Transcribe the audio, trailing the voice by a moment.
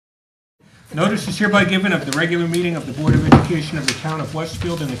Notice is hereby given of the regular meeting of the Board of Education of the Town of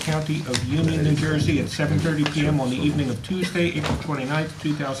Westfield in the County of Union, New Jersey at 7:30 p.m. on the evening of Tuesday, April 29th,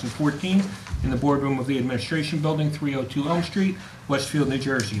 2014, in the boardroom of the Administration Building, 302 Elm Street, Westfield, New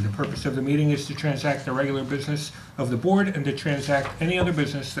Jersey. The purpose of the meeting is to transact the regular business of the Board and to transact any other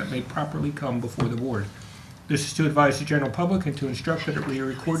business that may properly come before the Board. This is to advise the general public and to instruct that it be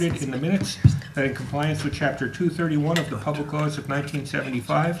recorded in the minutes that in compliance with Chapter 231 of the Public Laws of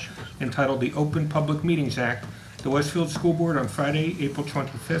 1975, entitled the Open Public Meetings Act, the Westfield School Board on Friday, April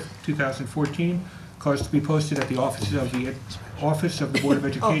 25th, 2014, caused to be posted at the office of the Board of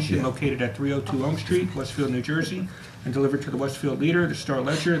Education located at 302 Elm Street, Westfield, New Jersey, and delivered to the Westfield Leader, the Star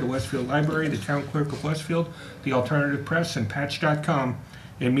Ledger, the Westfield Library, the Town Clerk of Westfield, the Alternative Press, and Patch.com.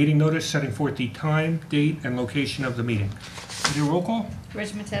 A meeting notice setting forth the time, date, and location of the meeting. Is there a roll call?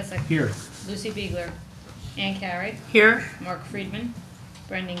 Rich Matesic. Here. Lucy Biegler. Ann Carey. Here. Mark Friedman.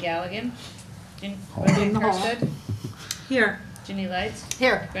 Brendan Galligan. Lynn in the hall. Kirstead. Here. Ginny Lights.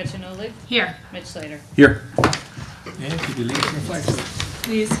 Here. Gretchen Olig. Here. Mitch Slater. Here. And could you lead us in the flag salute?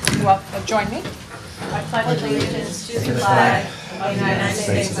 Please. Well, join me. I pledge allegiance to the flag of the United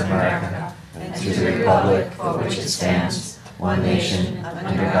States of America and to the republic for which it stands, one nation,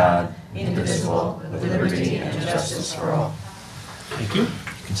 under God, indivisible, with liberty and justice for all. Thank you.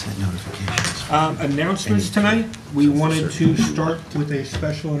 Consent notifications. Announcements tonight. We wanted to start with a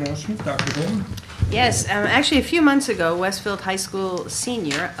special announcement. Dr. Bowman. Yes, actually a few months ago, Westfield High School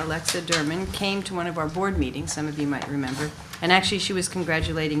senior Alexa Derman came to one of our board meetings, some of you might remember, and actually she was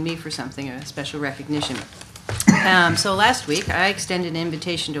congratulating me for something, a special recognition. So last week, I extended an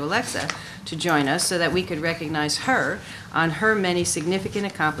invitation to Alexa to join us so that we could recognize her on her many significant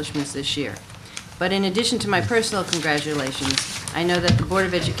accomplishments this year. But in addition to my personal congratulations, I know that the Board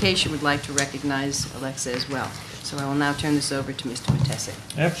of Education would like to recognize Alexa as well. So I will now turn this over to Mr. Matesic.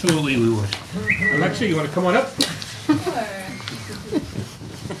 Absolutely, we would. Alexa, you want to come on up?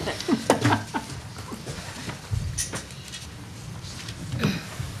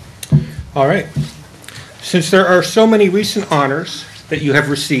 All right. Since there are so many recent honors that you have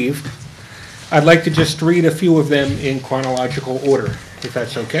received, I'd like to just read a few of them in chronological order, if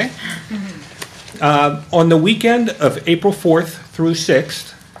that's okay. On the weekend of April 4th through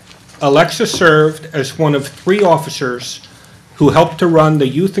 6th, Alexa served as one of 3 officers who helped to run the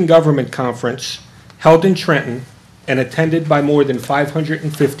Youth and Government Conference held in Trenton and attended by more than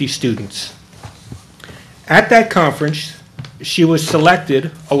 550 students. At that conference, she was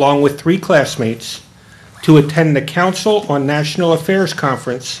selected, along with 3 classmates, to attend the Council on National Affairs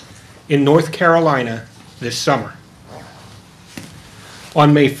Conference in North Carolina this summer.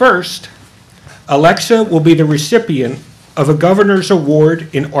 On May 1st, Alexa will be the recipient of a Governor's Award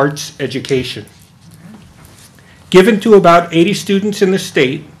in Arts Education. Given to about 80 students in the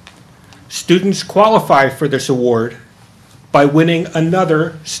state, students qualify for this award by winning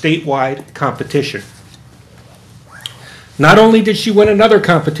another statewide competition. Not only did she win another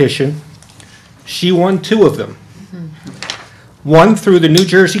competition, she won 2 of them. One through the New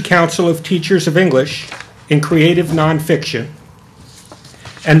Jersey Council of Teachers of English in Creative Nonfiction,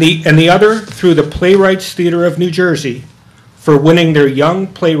 and the other through the Playwrights Theater of New Jersey for winning their Young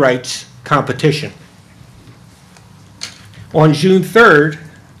Playwrights competition. On June 3rd,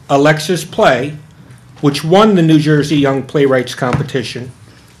 Alexa's play, which won the New Jersey Young Playwrights competition,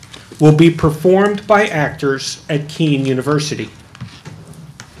 will be performed by actors at Keene University.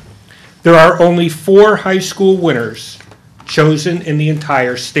 There are only 4 high school winners chosen in the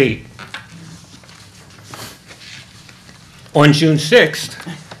entire state. On June 6th,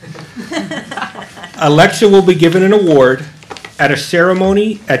 Alexa will be given an award at a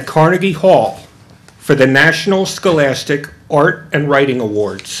ceremony at Carnegie Hall for the National Scholastic Art and Writing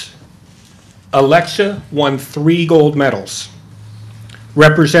Awards. Alexa won 3 gold medals,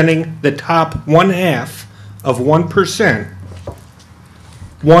 representing the top 1/2 of 1%,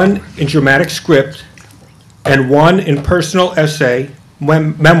 1 in dramatic script, and 1 in personal essay,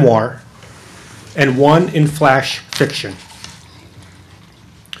 memoir, and 1 in flash fiction.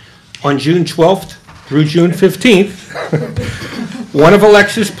 On June 12th through June 15th, one of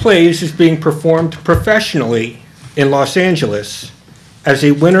Alexa's plays is being performed professionally in Los Angeles as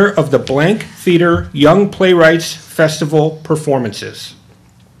a winner of the Blank Theater Young Playwrights Festival performances.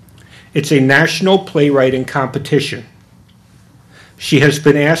 It's a national playwriting competition. She has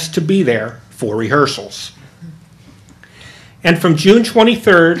been asked to be there for rehearsals. And from June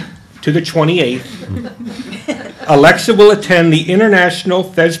 23rd to the 28th, Alexa will attend the International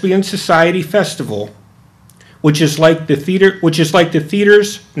Thespian Society Festival, which is like the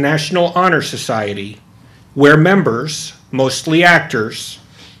theater's National Honor Society, where members, mostly actors,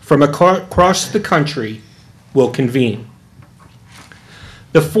 from across the country will convene.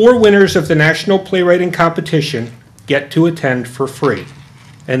 The 4 winners of the National Playwriting Competition get to attend for free,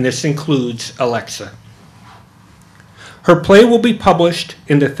 and this includes Alexa. Her play will be published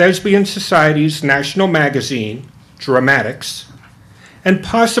in the Thespian Society's national magazine, Dramatics, and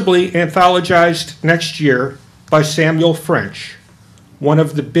possibly anthologized next year by Samuel French, one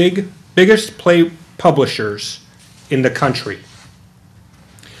of the biggest play publishers in the country.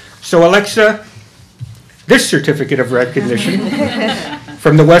 So Alexa, this certificate of recognition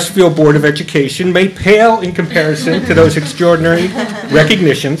from the Westfield Board of Education may pale in comparison to those extraordinary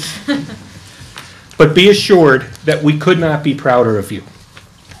recognitions, but be assured that we could not be prouder of you.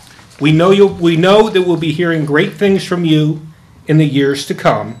 We know that we'll be hearing great things from you in the years to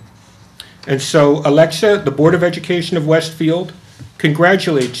come. And so, Alexa, the Board of Education of Westfield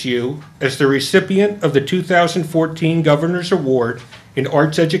congratulates you as the recipient of the 2014 Governor's Award in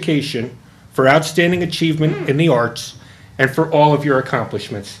Arts Education for outstanding achievement in the arts and for all of your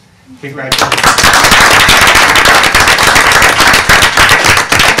accomplishments. Congratulations.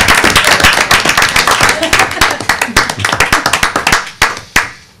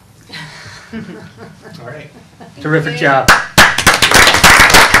 All right. Terrific job.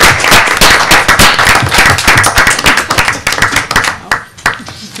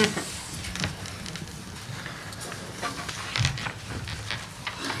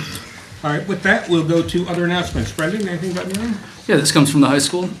 All right, with that, we'll go to other announcements. Brendan, anything about you? Yeah, this comes from the high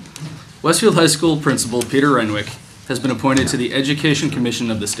school. Westfield High School Principal Peter Renwick has been appointed to the Education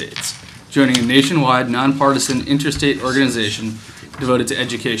Commission of the States, joining a nationwide nonpartisan interstate organization devoted to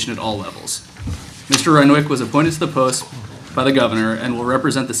education at all levels. Mr. Renwick was appointed to the post by the governor and will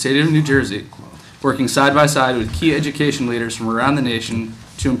represent the state of New Jersey, working side by side with key education leaders from around the nation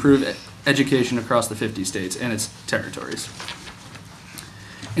to improve education across the 50 states and its territories.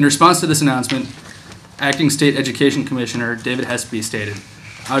 In response to this announcement, Acting State Education Commissioner David Hespy stated,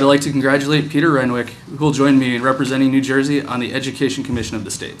 "I would like to congratulate Peter Renwick, who will join me in representing New Jersey on the Education Commission of the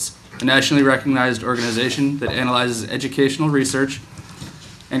States, a nationally recognized organization that analyzes educational research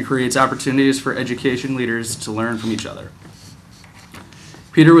and creates opportunities for education leaders to learn from each other."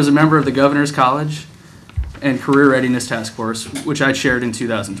 Peter was a member of the Governor's College and Career Readiness Task Force, which I chaired in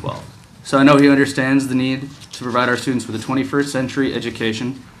 2012. So I know he understands the need to provide our students with a 21st century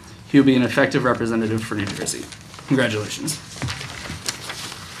education. He will be an effective representative for New Jersey. Congratulations.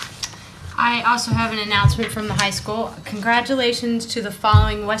 I also have an announcement from the high school. Congratulations to the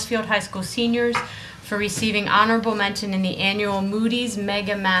following Westfield High School seniors for receiving honorable mention in the annual Moody's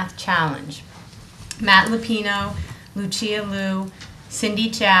Mega Math Challenge. Matt Lupino, Lucia Liu, Cindy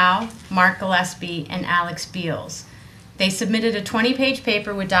Chow, Mark Gillespie, and Alex Beals. They submitted a 20-page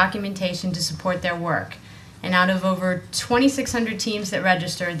paper with documentation to support their work. And out of over 2,600 teams that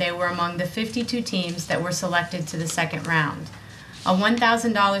registered, they were among the 52 teams that were selected to the second round. A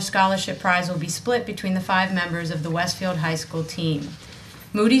 $1,000 scholarship prize will be split between the 5 members of the Westfield High School team.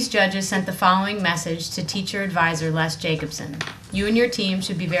 Moody's judges sent the following message to teacher advisor Les Jacobson. You and your team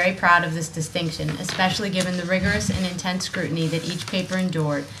should be very proud of this distinction, especially given the rigorous and intense scrutiny that each paper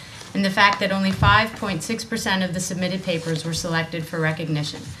endured, and the fact that only 5.6% of the submitted papers were selected for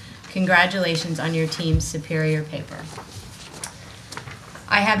recognition. Congratulations on your team's superior paper.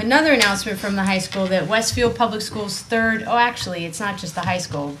 I have another announcement from the high school that Westfield Public Schools' it's not just the high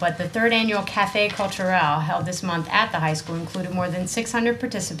school, but the 3rd annual Café Culturel held this month at the high school included more than 600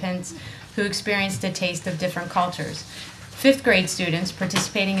 participants who experienced a taste of different cultures. 5th grade students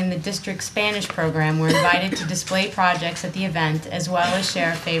participating in the district Spanish program were invited to display projects at the event as well as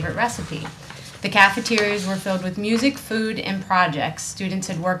share a favorite recipe. The cafeterias were filled with music, food, and projects students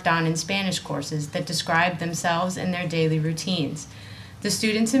had worked on in Spanish courses that described themselves and their daily routines. The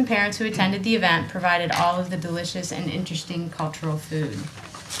students and parents who attended the event provided all of the delicious and interesting cultural food.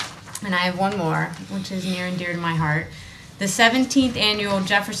 And I have one more, which is near and dear to my heart. The 17th annual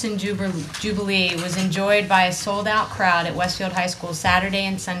Jefferson Jubilee was enjoyed by a sold-out crowd at Westfield High School Saturday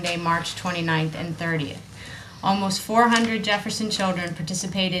and Sunday, March 29th and 30th. Almost 400 Jefferson children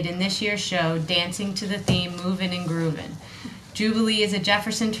participated in this year's show, dancing to the theme Movin' and Groovin'. Jubilee is a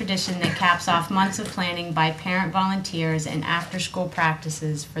Jefferson tradition that caps off months of planning by parent volunteers and after-school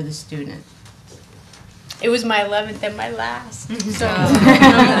practices for the student. It was my 11th and my last, so I'm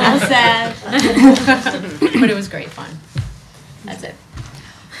a little sad, but it was great fun. That's it.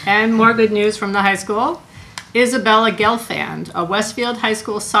 And more good news from the high school. Isabella Gelfand, a Westfield High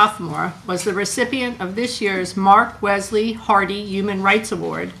School sophomore, was the recipient of this year's Mark Wesley Hardy Human Rights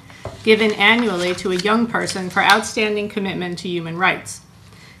Award, given annually to a young person for outstanding commitment to human rights.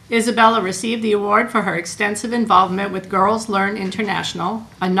 Isabella received the award for her extensive involvement with Girls Learn International,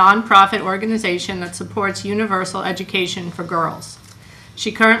 a nonprofit organization that supports universal education for girls.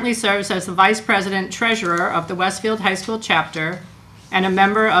 She currently serves as the Vice President Treasurer of the Westfield High School chapter and a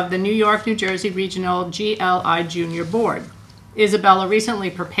member of the New York, New Jersey Regional GLI Junior Board. Isabella recently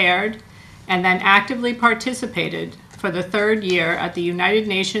prepared and then actively participated for the third year at the United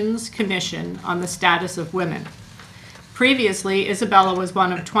Nations Commission on the Status of Women. Previously, Isabella was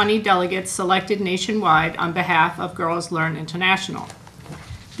one of 20 delegates selected nationwide on behalf of Girls Learn International.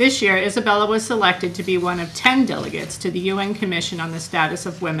 This year, Isabella was selected to be one of 10 delegates to the UN Commission on the Status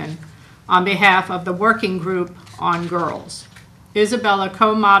of Women on behalf of the Working Group on Girls. Isabella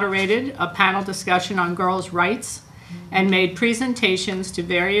co-moderated a panel discussion on girls' rights and made presentations to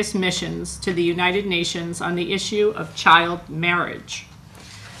various missions to the United Nations on the issue of child marriage.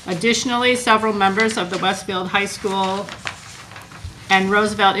 Additionally, several members of the Westfield High School and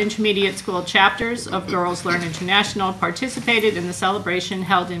Roosevelt Intermediate School chapters of Girls Learn International participated in the celebration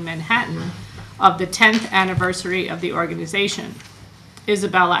held in Manhattan of the 10th anniversary of the organization.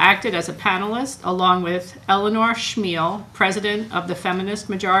 Isabella acted as a panelist along with Eleanor Schmiel, president of the Feminist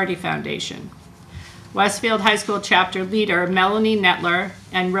Majority Foundation. Westfield High School chapter leader Melanie Nettler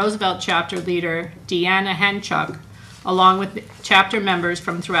and Roosevelt chapter leader Deanna Hanchuk, along with chapter members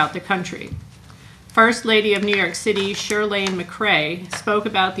from throughout the country. First Lady of New York City, Shirlane McRae, spoke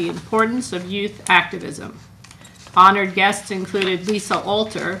about the importance of youth activism. Honored guests included Lisa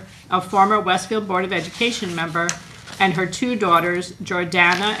Alter, a former Westfield Board of Education member, and her two daughters,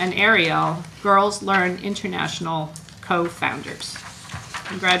 Jordana and Ariel, Girls Learn International co-founders.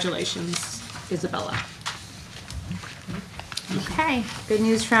 Congratulations, Isabella. Okay, good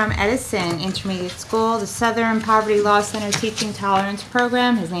news from Edison Intermediate School. The Southern Poverty Law Center Teaching Tolerance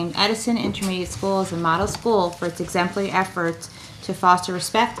Program has named Edison Intermediate School as a model school for its exemplary efforts to foster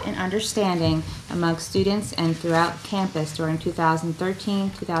respect and understanding among students and throughout campus during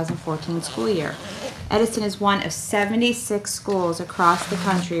 2013-2014 school year. Edison is one of 76 schools across the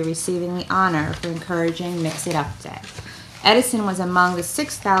country receiving the honor for encouraging Mix It Up Day. Edison was among the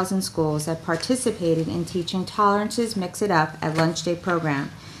 6,000 schools that participated in Teaching Tolerance's Mix It Up at Lunch Day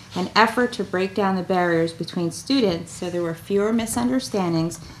program, an effort to break down the barriers between students so there were fewer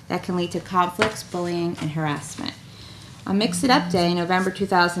misunderstandings that can lead to conflicts, bullying, and harassment. On Mix It Up Day, November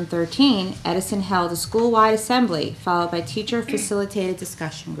 2013, Edison held a school-wide assembly followed by teacher-facilitated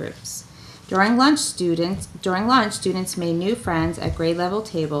discussion groups. During lunch, students made new friends at grade-level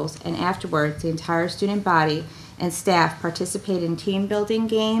tables, and afterwards, the entire student body and staff participated in team-building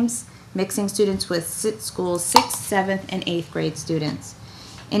games, mixing students with school's 6th, 7th, and 8th grade students.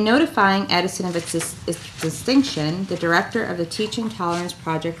 In notifying Edison of its distinction, the director of the Teaching Tolerance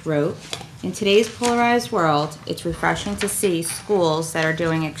Project wrote, "In today's polarized world, it's refreshing to see schools that are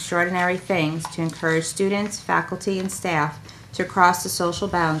doing extraordinary things to encourage students, faculty, and staff to cross the social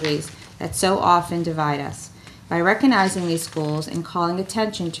boundaries that so often divide us. By recognizing these schools and calling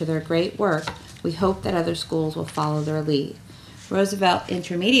attention to their great work, we hope that other schools will follow their lead." Roosevelt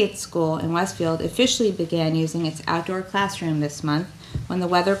Intermediate School in Westfield officially began using its outdoor classroom this month when the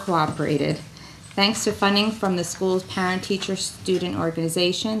weather cooperated. Thanks to funding from the school's parent-teacher-student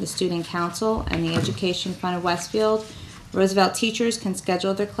organization, the Student Council, and the Education Fund of Westfield, Roosevelt teachers can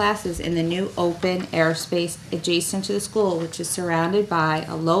schedule their classes in the new open airspace adjacent to the school, which is surrounded by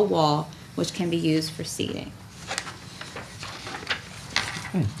a low wall which can be used for seating.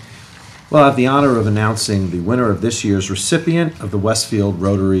 Well, I have the honor of announcing the winner of this year's recipient of the Westfield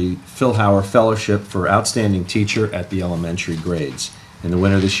Rotary Philhauer Fellowship for Outstanding Teacher at the Elementary Grades. And the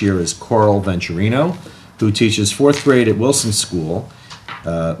winner this year is Coral Venturino, who teaches 4th grade at Wilson School.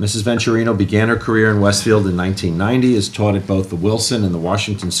 Mrs. Venturino began her career in Westfield in 1990, has taught at both the Wilson and the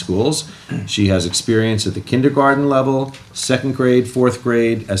Washington schools. She has experience at the kindergarten level, 2nd grade, 4th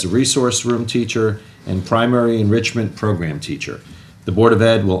grade, as a resource room teacher, and primary enrichment program teacher. The Board of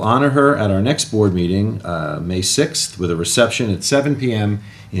Ed will honor her at our next board meeting, May 6th, with a reception at 7 p.m.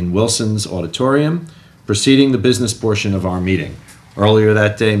 in Wilson's auditorium, preceding the business portion of our meeting. Earlier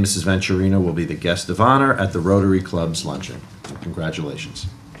that day, Mrs. Venturino will be the guest of honor at the Rotary Club's luncheon. Congratulations.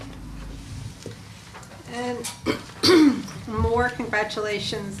 And more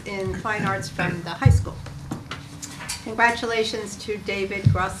congratulations in fine arts from the high school. Congratulations to David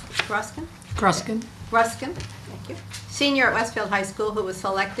Gruskin, thank you, senior at Westfield High School, who was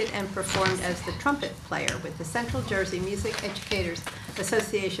selected and performed as the trumpet player with the Central Jersey Music Educators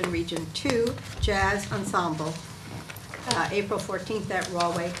Association Region 2 Jazz Ensemble, April 14th at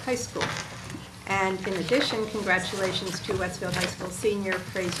Rawway High School. And in addition, congratulations to Westfield High School senior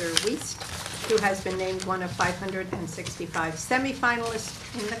Fraser Wiest, who has been named one of 565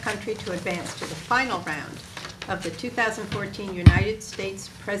 semifinalists in the country to advance to the final round of the 2014 United States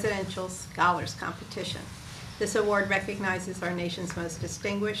Presidential Scholars Competition. This award recognizes our nation's most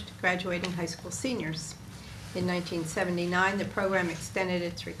distinguished graduating high school seniors. In 1979, the program extended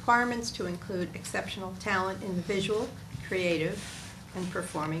its requirements to include exceptional talent in the visual, creative, and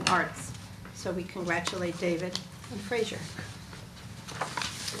performing arts. So we congratulate David and Frazier.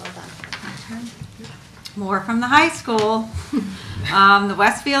 Well done. More from the high school. The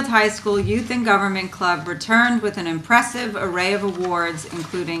Westfield High School Youth and Government Club returned with an impressive array of awards,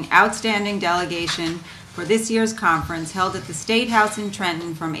 including Outstanding Delegation for this year's conference held at the State House in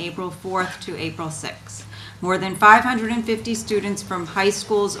Trenton from April 4th to April 6th. More than 550 students from high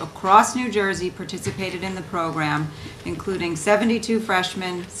schools across New Jersey participated in the program, including 72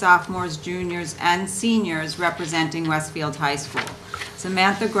 freshmen, sophomores, juniors, and seniors representing Westfield High School.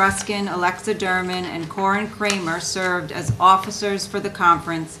 Samantha Gruskin, Alexa Derman, and Corin Kramer served as officers for the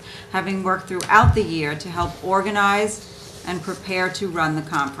conference, having worked throughout the year to help organize and prepare to run the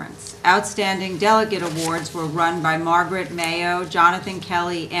conference. Outstanding Delegate Awards were run by Margaret Mayo, Jonathan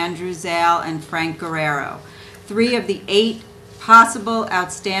Kelly, Andrew Zale, and Frank Guerrero. 3 of the 8 possible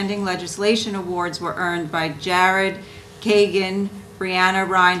Outstanding Legislation Awards were earned by Jared Kagan, Brianna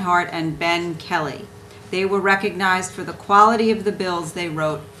Reinhardt, and Ben Kelly. They were recognized for the quality of the bills they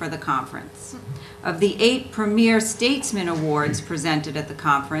wrote for the conference. Of the 8 Premier Statesman Awards presented at the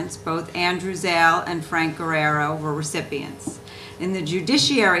conference, both Andrew Zale and Frank Guerrero were recipients. In the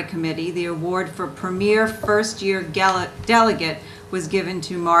Judiciary Committee, the award for Premier First-Year Delegate was given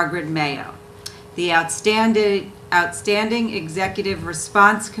to Margaret Mayo. The Outstanding Executive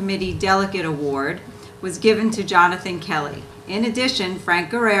Response Committee Delegate Award was given to Jonathan Kelly. In addition,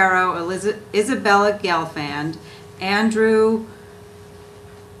 Frank Guerrero, Isabella Gelfand, Andrew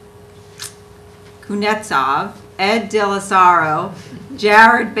Kunetsov, Ed Delasaro,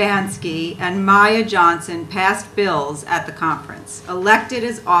 Jared Bansky, and Maya Johnson passed bills at the conference. Elected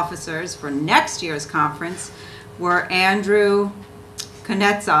as officers for next year's conference were Andrew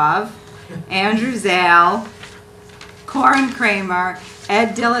Kunetsov, Andrew Zale, Corin Kramer,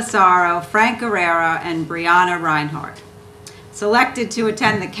 Ed Delasaro, Frank Guerrero, and Brianna Reinhardt. Selected to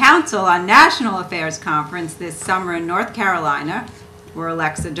attend the Council on National Affairs Conference this summer in North Carolina were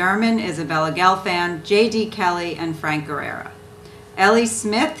Alexa Derman, Isabella Gelfand, J.D. Kelly, and Frank Guerrero. Ellie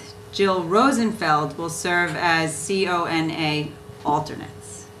Smith, Jill Rosenfeld will serve as CONA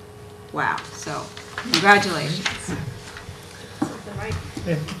alternates. Wow, so congratulations.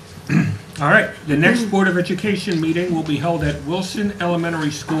 All right, the next Board of Education meeting will be held at Wilson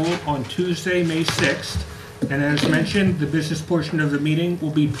Elementary School on Tuesday, May 6th. And as mentioned, the business portion of the meeting will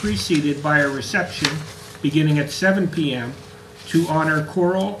be preceded by a reception beginning at 7 p.m. to honor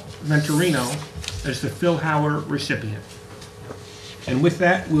Coral Venturino as the Phil Hauer recipient. And with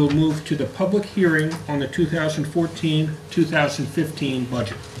that, we'll move to the public hearing on the 2014-2015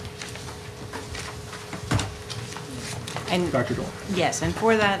 budget. And Dr. Dole. yes, and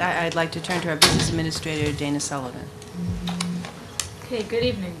for that, I'd like to turn to our business administrator, Dana Sullivan. Okay, good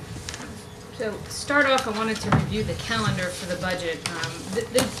evening. So to start off, I wanted to review the calendar for the budget.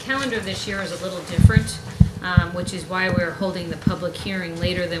 The calendar this year is a little different, which is why we're holding the public hearing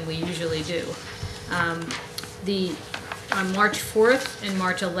later than we usually do. On March 4th and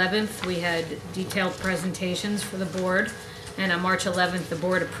March 11th, we had detailed presentations for the board. And on March 11th, the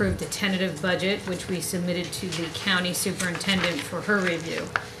board approved a tentative budget, which we submitted to the county superintendent for her review.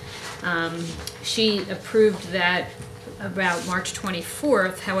 She approved that about March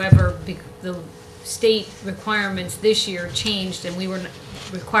 24th. However, the state requirements this year changed, and we were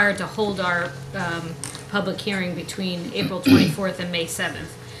required to hold our public hearing between April 24th and May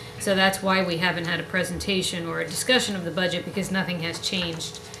 7th. So that's why we haven't had a presentation or a discussion of the budget, because nothing has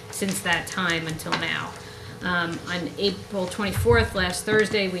changed since that time until now. On April 24th, last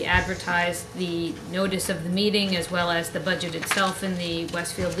Thursday, we advertised the notice of the meeting as well as the budget itself in the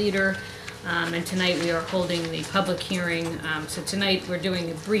Westfield Leader. And tonight we are holding the public hearing. So tonight we're doing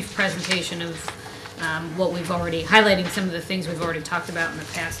a brief presentation of what we've already, highlighting some of the things we've already talked about in the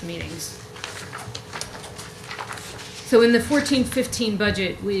past meetings. So in the 14-15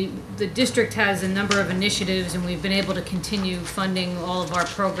 budget, the district has a number of initiatives, and we've been able to continue funding all of our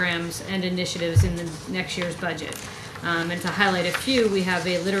programs and initiatives in the next year's budget. And to highlight a few, we have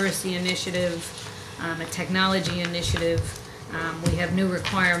a literacy initiative, a technology initiative. We have new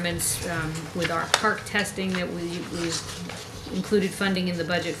requirements with our park testing that we've included funding in the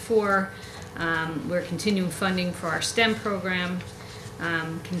budget for. We're continuing funding for our STEM program.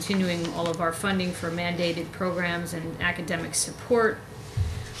 Continuing all of our funding for mandated programs and academic support.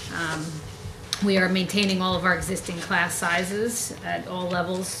 We are maintaining all of our existing class sizes at all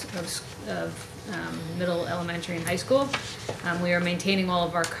levels of middle, elementary, and high school. We are maintaining all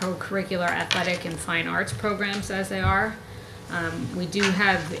of our co-curricular athletic and fine arts programs as they are. We do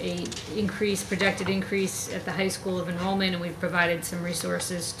have a projected increase at the high school of enrollment, and we've provided some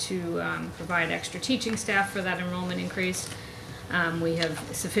resources to provide extra teaching staff for that enrollment increase. We have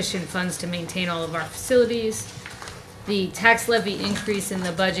sufficient funds to maintain all of our facilities. The tax levy increase in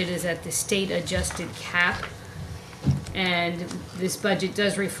the budget is at the state adjusted cap, and this budget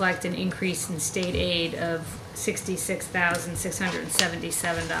does reflect an increase in state aid of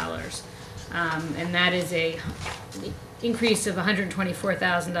 $66,677. And that is a increase of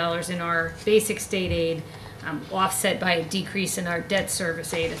 $124,000 in our basic state aid, offset by a decrease in our debt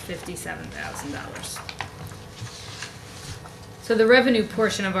service aid of $57,000. So the revenue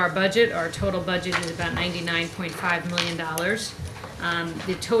portion of our budget, our total budget is about $99.5 million.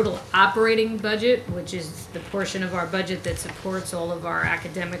 The total operating budget, which is the portion of our budget that supports all of our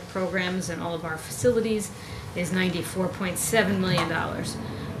academic programs and all of our facilities, is $94.7 million.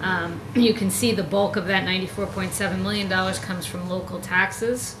 You can see the bulk of that $94.7 million comes from local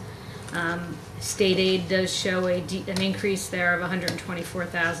taxes. State aid does show an increase there of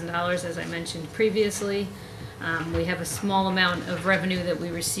 $124,000, as I mentioned previously. We have a small amount of revenue that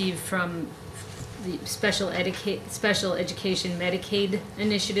we receive from the Special Education Medicaid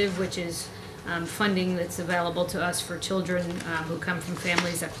initiative, which is funding that's available to us for children who come from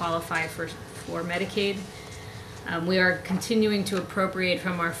families that qualify for Medicaid. We are continuing to appropriate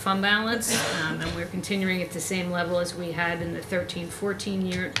from our fund balance, and we're continuing at the same level as we had in the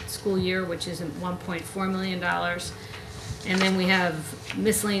 13-14 school year, which is $1.4 million. And then we have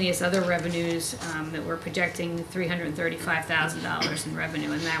miscellaneous other revenues that we're projecting $335,000 in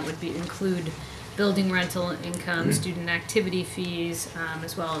revenue, and that would include building rental income, student activity fees,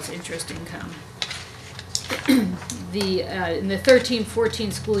 as well as interest income. In the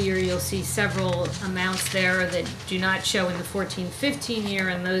 13-14 school year, you'll see several amounts there that do not show in the 14-15 year,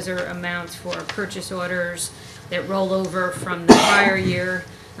 and those are amounts for purchase orders that roll over from the prior year.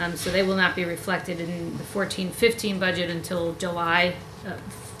 So they will not be reflected in the 14-15 budget until July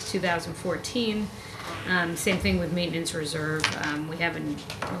 2014. Same thing with maintenance reserve. We haven't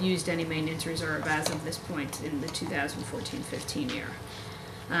used any maintenance reserve as of this point in the 2014-15 year.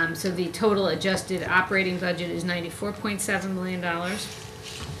 So the total adjusted operating budget is $94.7 million.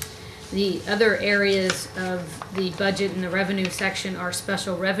 The other areas of the budget in the revenue section are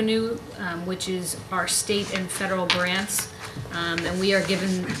special revenue, which is our state and federal grants. And we are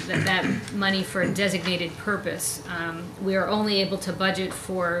given that money for a designated purpose. We are only able to budget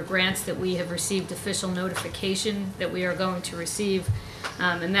for grants that we have received official notification that we are going to receive,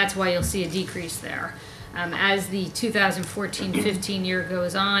 and that's why you'll see a decrease there. As the 2014-15 year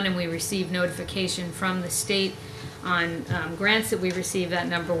goes on and we receive notification from the state on grants that we receive, that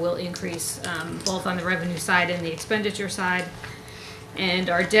number will increase both on the revenue side and the expenditure side. And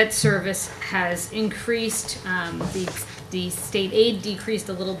our debt service has increased. The state aid decreased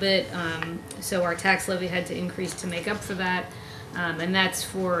a little bit, so our tax levy had to increase to make up for that. And that's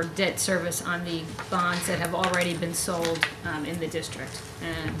for debt service on the bonds that have already been sold in the district.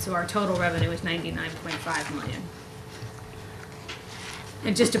 And so our total revenue is $99.5 million.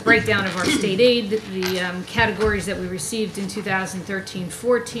 And just a breakdown of our state aid, the categories that we received in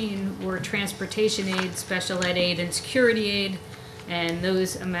 2013-14 were transportation aid, special ed aid, and security aid. And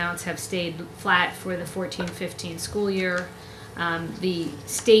those amounts have stayed flat for the 14-15 school year. The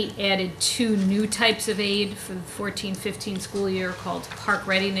state added 2 new types of aid for the 14-15 school year called Park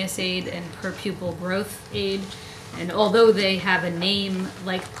Readiness Aid and Per Pupil Growth Aid. And although they have a name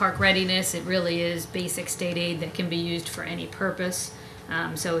like Park Readiness, it really is basic state aid that can be used for any purpose.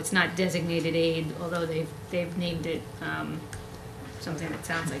 So it's not designated aid, although they've named it something that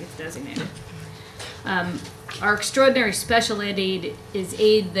sounds like it's designated. Our extraordinary special ed aid is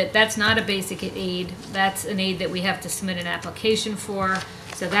aid that's not a basic aid. That's an aid that we have to submit an application for.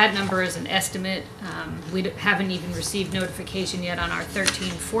 So that number is an estimate. We haven't even received notification yet on our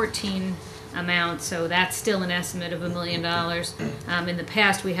 13-14 amount, so that's still an estimate of $1 million. In the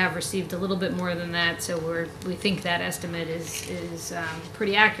past, we have received a little bit more than that, so we think that estimate is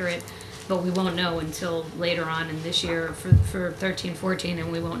pretty accurate. But we won't know until later on in this year for 13-14, and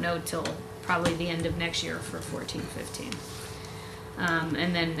we won't know till probably the end of next year for 14-15.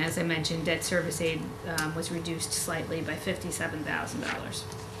 And then, as I mentioned, debt service aid was reduced slightly by $57,000.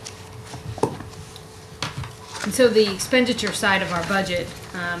 And so the expenditure side of our budget,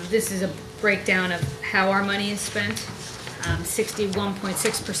 this is a breakdown of how our money is spent.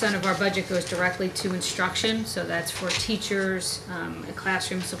 61.6% of our budget goes directly to instruction, so that's for teachers,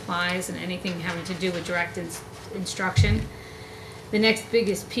 classroom supplies, and anything having to do with direct instruction. The next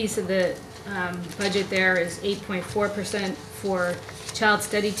biggest piece of the budget there is 8.4% for child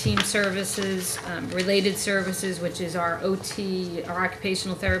study team services, related services, which is our OT, our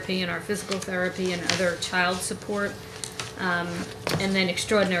occupational therapy, and our physical therapy, and other child support. And then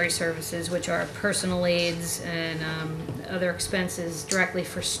extraordinary services, which are personal aids and other expenses directly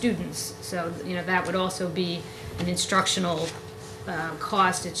for students. So, that would also be an instructional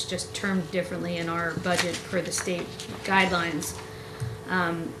cost. It's just termed differently in our budget per the state guidelines.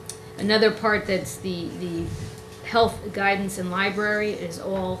 Another part that's the health guidance and library is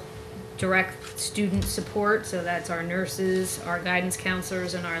all direct student support. So that's our nurses, our guidance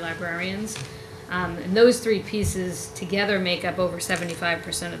counselors, and our librarians. And those three pieces together make up over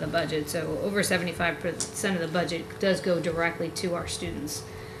 75% of the budget. So over 75% of the budget does go directly to our students.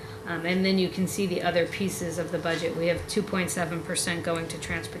 And then you can see the other pieces of the budget. We have 2.7% going to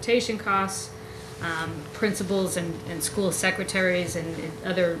transportation costs, principals and school secretaries and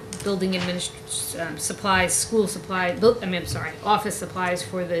other building supplies, school supplies, office supplies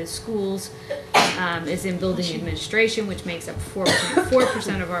for the schools is in building administration, which makes up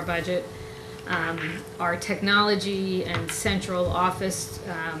 4.4% of our budget. Our technology and central office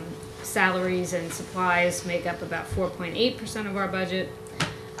salaries and supplies make up about 4.8% of our budget.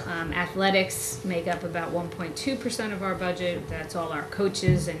 Athletics make up about 1.2% of our budget. That's all our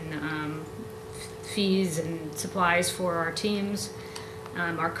coaches and fees and supplies for our teams.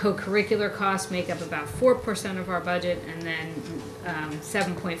 Our co-curricular costs make up about 4% of our budget, and then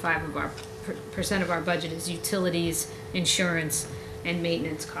 7.5% of our budget is utilities, insurance, and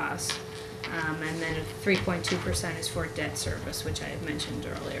maintenance costs. And then 3.2% is for debt service, which I had mentioned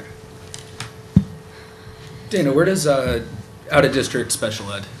earlier. Dana, where does out-of-district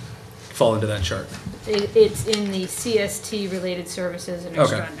special ed fall into that chart? It's in the CST related services and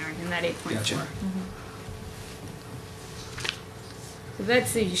Okay. extraordinary, in that 8.4. Gotcha. So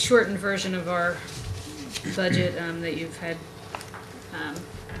that's the shortened version of our budget that you've had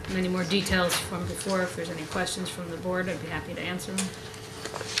many more details from before. If there's any questions from the board, I'd be happy to answer them.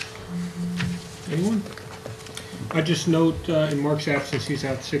 Anyone? I just note in Mark's absence, he's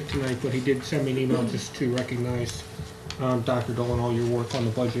out sick tonight, but he did send me an email just to recognize Dr. Dolan, all your work on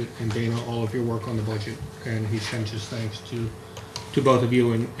the budget, and Dana, all of your work on the budget. And he sends his thanks to both of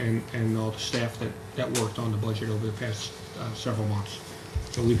you and all the staff that worked on the budget over the past several months.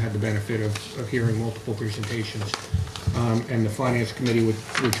 So we've had the benefit of hearing multiple presentations. And the Finance Committee,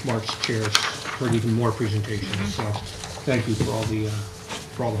 which Mark's chairs, heard even more presentations. So thank you for all the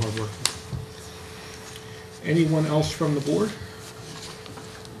hard work. Anyone else from the board?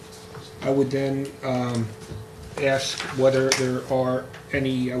 I would then ask whether there are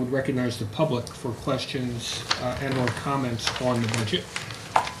any, I would recognize the public for questions and or comments on the budget.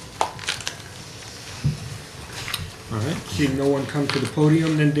 All right, seeing no one come to the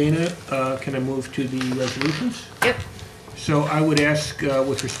podium, then Dana, can I move to the resolutions? Yep. So I would ask,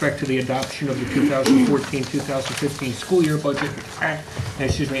 with respect to the adoption of the 2014-2015 school year budget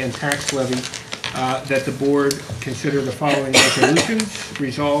and tax levy, that the board consider the following resolutions.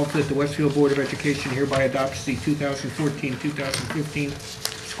 Resolved that the Westfield Board of Education hereby adopts the 2014-2015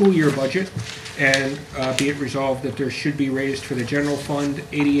 school year budget, and be it resolved that there should be raised for the general fund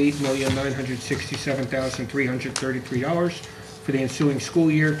 $88,967,333 for the ensuing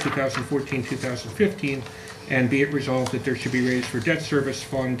school year 2014-2015, and be it resolved that there should be raised for debt service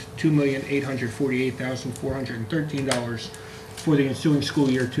fund $2,848,413 for the ensuing school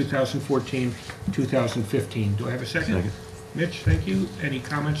year 2014-2015. Do I have a second? Second. Mitch, thank you. Any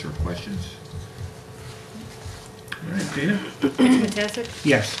comments or questions? All right, Dana? Mitch Matesic?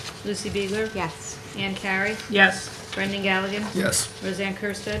 Yes. Lucy Biegler? Yes. Ann Carey? Yes. Brendan Galligan? Yes. Roseanne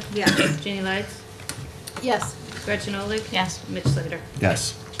Kursted? Yes. Ginny Lights? Yes. Gretchen Olig? Yes. Mitch Slater?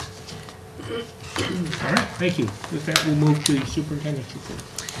 Yes. All right, thank you. With that, we'll move to the superintendent's report.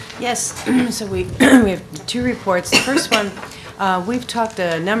 Yes, so we have two reports. The first one, we've talked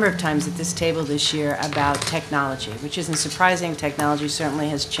a number of times at this table this year about technology, which isn't surprising. Technology certainly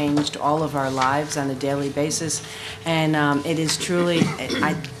has changed all of our lives on a daily basis, and it is truly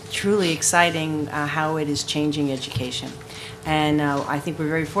exciting how it is changing education. And I think we're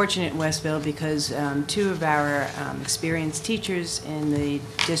very fortunate in Westville because two of our experienced teachers in the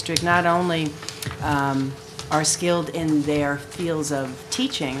district not only are skilled in their fields of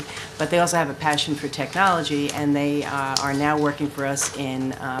teaching, but they also have a passion for technology, and they are now working for us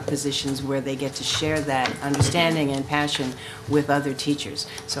in positions where they get to share that understanding and passion with other teachers.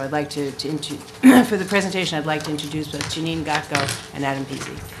 So I'd like to for the presentation, I'd like to introduce both Janine Gatko and Adam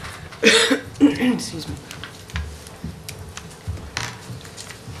Peasy. Excuse me.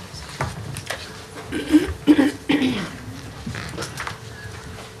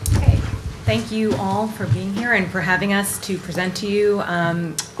 Thank you all for being here and for having us to present to you.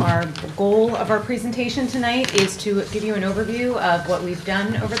 Our goal of our presentation tonight is to give you an overview of what we've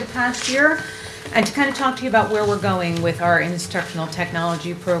done over the past year and to kind of talk to you about where we're going with our instructional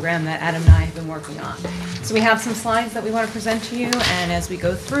technology program that Adam and I have been working on. So we have some slides that we want to present to you, and as we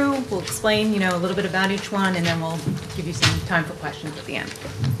go through, we'll explain, a little bit about each one, and then we'll give you some time for questions at the end.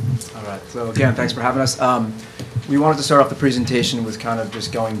 All right, so again, thanks for having us. We wanted to start off the presentation with kind of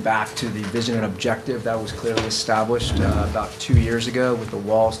just going back to the vision and objective that was clearly established about 2 years ago with the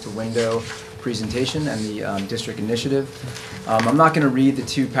walls to window presentation and the district initiative. I'm not going to read the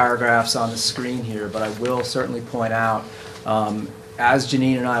 2 paragraphs on the screen here, but I will certainly point out, as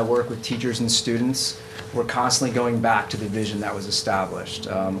Janine and I work with teachers and students, we're constantly going back to the vision that was established.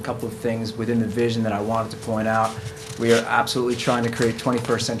 A couple of things within the vision that I wanted to point out. We are absolutely trying to create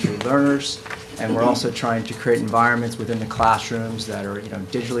 21st century learners, and we're also trying to create environments within the classrooms that are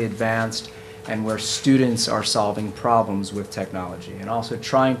digitally advanced and where students are solving problems with technology, and also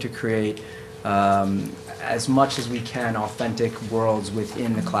trying to create as much as we can authentic worlds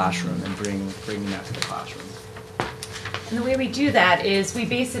within the classroom and bringing that to the classroom. And the way we do that is we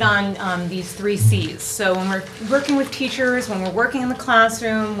base it on these 3 C's. So when we're working with teachers, when we're working in the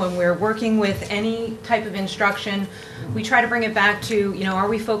classroom, when we're working with any type of instruction, we try to bring it back to, are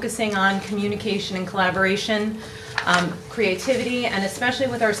we focusing on communication and collaboration, creativity, and especially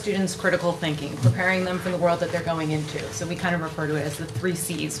with our students, critical thinking, preparing them for the world that they're going into. So we kind of refer to it as the 3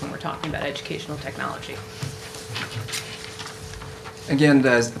 C's when we're talking about educational technology. Again,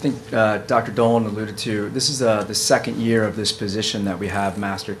 as I think Dr. Dolan alluded to, this is the 2nd year of this position that we have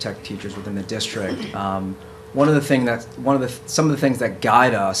master tech teachers within the district. Some of the things that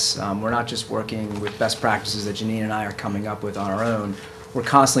guide us, we're not just working with best practices that Janine and I are coming up with on our own. We're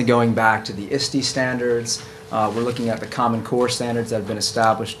constantly going back to the ISTE standards. We're looking at the Common Core standards that have been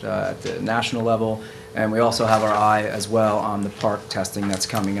established at the national level, and we also have our eye as well on the PARCC testing that's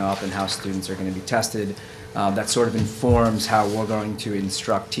coming up and how students are going to be tested. That sort of informs how we're going to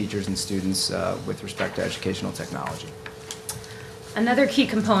instruct teachers and students with respect to educational technology. Another key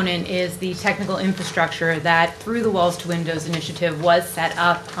component is the technical infrastructure that, through the Walls to Windows initiative, was set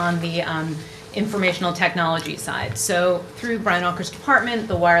up on the informational technology side. So through Brian Walker's department,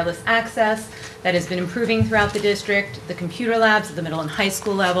 the wireless access that has been improving throughout the district, the computer labs at the middle and high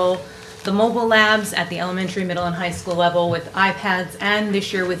school level, the mobile labs at the elementary, middle, and high school level with iPads, and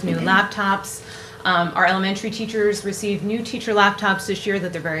this year with new laptops. Our elementary teachers received new teacher laptops this year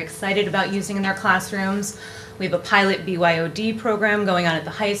that they're very excited about using in their classrooms. We have a pilot BYOD program going on at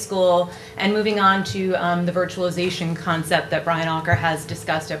the high school, and moving on to the virtualization concept that Brian Walker has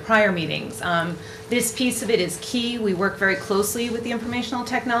discussed at prior meetings. This piece of it is key. We work very closely with the informational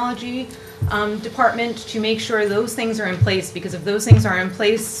technology department to make sure those things are in place, because if those things aren't in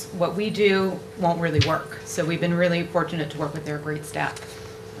place, what we do won't really work. So we've been really fortunate to work with their great staff.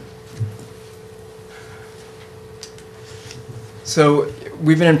 So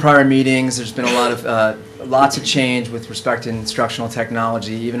we've been in prior meetings. There's been a lot of lots of change with respect to instructional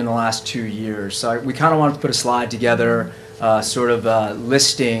technology, even in the last 2 years. So we kind of wanted to put a slide together,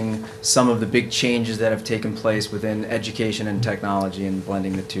 listing some of the big changes that have taken place within education and technology and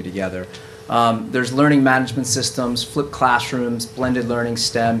blending the 2 together. There's learning management systems, flipped classrooms, blended learning,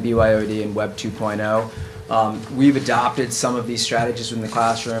 STEM, BYOD, and Web 2.0. We've adopted some of these strategies in the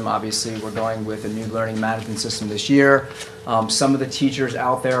classroom. Obviously, we're going with a new learning management system this year. Some of the teachers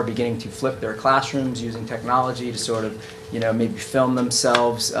out there are beginning to flip their classrooms using technology to sort of, maybe film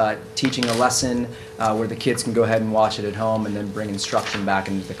themselves teaching a lesson where the kids can go ahead and watch it at home and then bring instruction back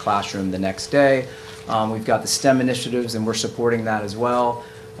into the classroom the next day. We've got the STEM initiatives, and we're supporting that as well.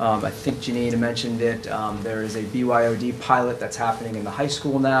 I think Janine mentioned it. There is a BYOD pilot that's happening in the high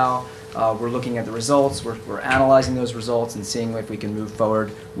school now. We're looking at the results. We're analyzing those results and seeing if we can move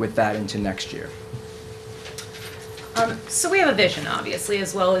forward with that into next year. So we have a vision, obviously,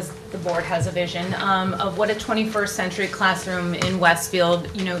 as well as the board has a vision of what a 21st century classroom in Westfield,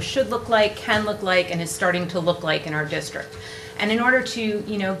 should look like, can look like, and is starting to look like in our district. And in order to,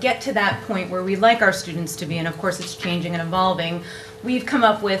 get to that point where we like our students to be, and of course it's changing and evolving, we've come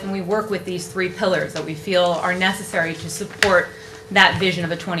up with and we work with these 3 pillars that we feel are necessary to support that vision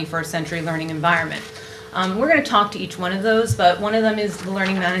of a 21st century learning environment. We're going to talk to each one of those, but one of them is the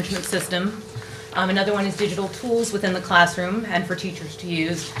learning management system. Another one is digital tools within the classroom and for teachers to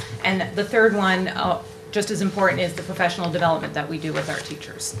use. And the third one, just as important, is the professional development that we do with our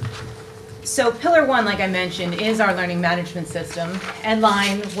teachers. So pillar one, like I mentioned, is our learning management system.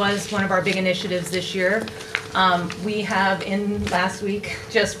 Edline was one of our big initiatives this year. We have, in last week,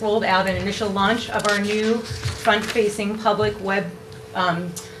 just rolled out an initial launch of our new front-facing public web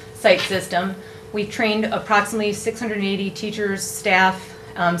site system. We trained approximately 680 teachers, staff,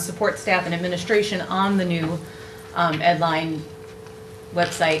 support staff, and administration on the new Edline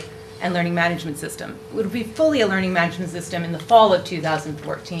website and learning management system. It will be fully a learning management system in the fall of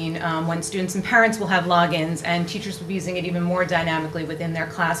 2014 when students and parents will have logins and teachers will be using it even more dynamically within their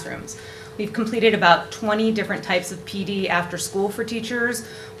classrooms. We've completed about 20 different types of PD after school for teachers.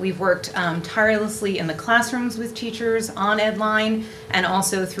 We've worked tirelessly in the classrooms with teachers on Edline and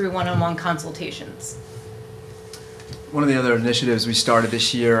also through one-on-one consultations. One of the other initiatives we started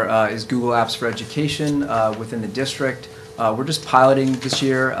this year is Google Apps for Education within the district. We're just piloting this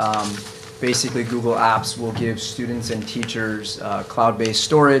year. Basically, Google Apps will give students and teachers cloud-based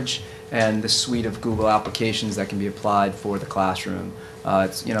storage and the suite of Google applications that can be applied for the classroom.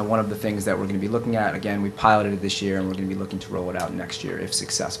 It's one of the things that we're going to be looking at. Again, we piloted it this year, and we're going to be looking to roll it out next year if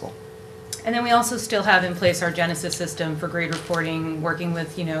successful. And then we also still have in place our Genesis system for grade reporting, working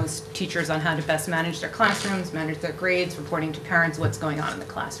with teachers on how to best manage their classrooms, manage their grades, reporting to parents what's going on in the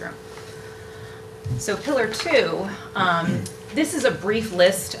classroom. So pillar two, this is a brief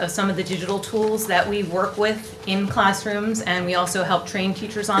list of some of the digital tools that we work with in classrooms, and we also help train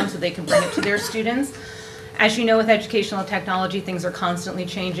teachers on so they can bring it to their students. As you know, with educational technology, things are constantly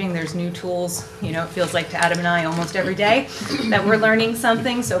changing. There's new tools, it feels like to Adam and I almost every day that we're learning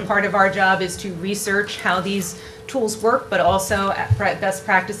something. So part of our job is to research how these tools work, but also best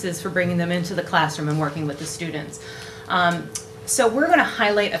practices for bringing them into the classroom and working with the students. So we're going to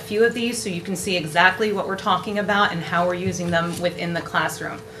highlight a few of these so you can see exactly what we're talking about and how we're using them within the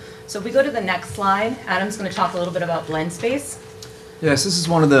classroom. So if we go to the next slide, Adam's going to talk a little bit about BlendSpace. Yes, this is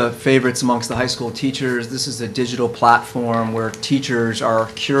one of the favorites amongst the high school teachers. This is a digital platform where teachers are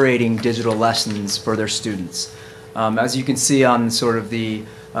curating digital lessons for their students. As you can see on sort of the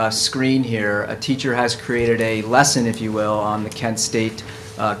screen here, a teacher has created a lesson, if you will, on the Kent State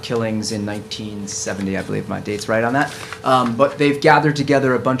killings in 1970, I believe my date's right on that. But they've gathered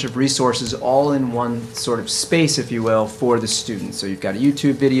together a bunch of resources all in one sort of space, if you will, for the students. So you've got a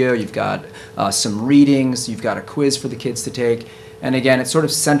YouTube video, you've got some readings, you've got a quiz for the kids to take. And again, it sort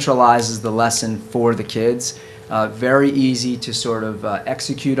of centralizes the lesson for the kids. Very easy to sort of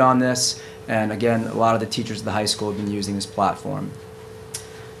execute on this. And again, a lot of the teachers at the high school have been using this platform.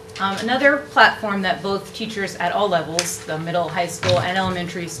 Another platform that both teachers at all levels, the middle, high school, and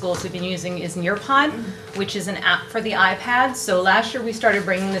elementary schools have been using is Nearpod, which is an app for the iPad. So last year we started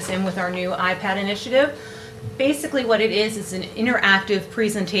bringing this in with our new iPad initiative. Basically what it is an interactive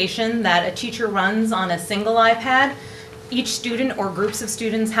presentation that a teacher runs on a single iPad. Each student or groups of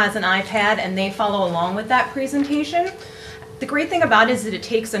students has an iPad and they follow along with that presentation. The great thing about it is that it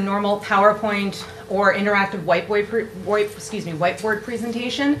takes a normal PowerPoint or interactive whiteboard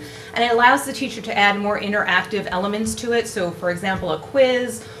presentation, and it allows the teacher to add more interactive elements to it. So for example, a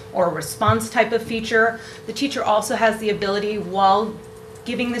quiz or a response type of feature. The teacher also has the ability, while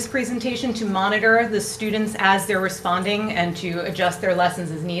giving this presentation, to monitor the students as they're responding and to adjust their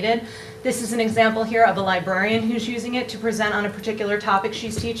lessons as needed. This is an example here of a librarian who's using it to present on a particular topic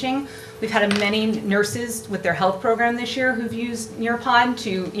she's teaching. We've had many nurses with their health program this year who've used Nearpod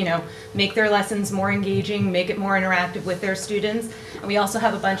to, make their lessons more engaging, make it more interactive with their students. And we also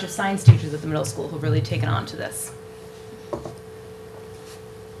have a bunch of science teachers at the middle school who've really taken on to this.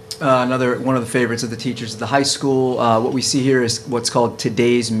 Another one of the favorites of the teachers at the high school. What we see here is what's called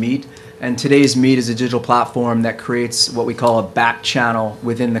Today's Meet. And Today's Meet is a digital platform that creates what we call a back channel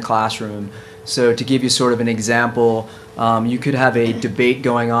within the classroom. So to give you sort of an example, you could have a debate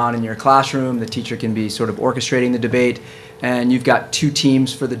going on in your classroom. The teacher can be sort of orchestrating the debate, and you've got two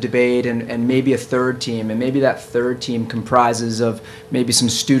teams for the debate and maybe a third team. And maybe that third team comprises of maybe some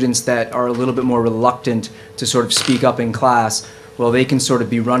students that are a little bit more reluctant to sort of speak up in class. Well, they can sort of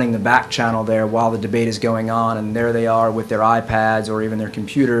be running the back channel there while the debate is going on, and there they are with their iPads or even their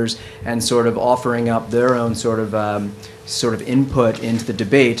computers and sort of offering up their own sort of input into the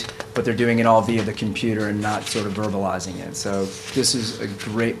debate, but they're doing it all via the computer and not sort of verbalizing it. So this is a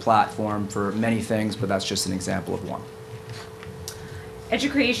great platform for many things, but that's just an example of one.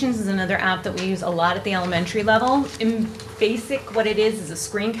 Educreations is another app that we use a lot at the elementary level. In basic, what it is a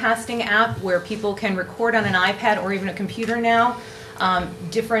screencasting app where people can record on an iPad or even a computer now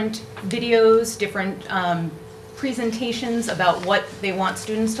different videos, different presentations about what they want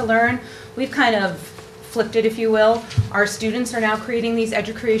students to learn. We've kind of flipped it, if you will. Our students are now creating these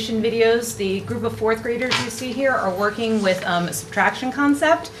education videos. The group of fourth graders you see here are working with a subtraction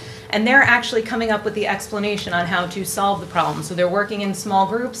concept, and they're actually coming up with the explanation on how to solve the problem. So they're working in small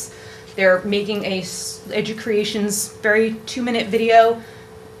groups. They're making a Educreation's very 2-minute video.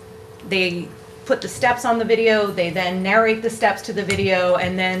 They put the steps on the video, they then narrate the steps to the video,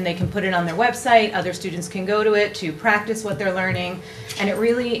 and then they can put it on their website. Other students can go to it to practice what they're learning, and it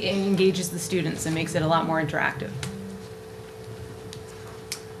really engages the students and makes it a lot more interactive.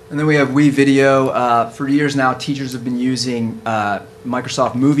 And then we have WeVideo. For years now, teachers have been using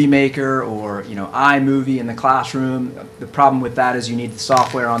Microsoft Movie Maker or iMovie in the classroom. The problem with that is you need the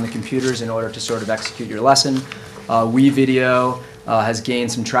software on the computers in order to sort of execute your lesson. WeVideo has gained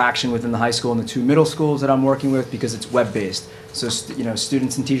some traction within the high school and the 2 middle schools that I'm working with because it's web-based. So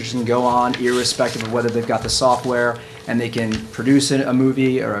students and teachers can go on irrespective of whether they've got the software, and they can produce a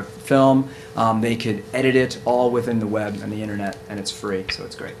movie or a film. They could edit it all within the web and the internet, and it's free, so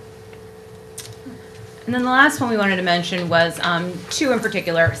it's great. And then the last one we wanted to mention was 2 in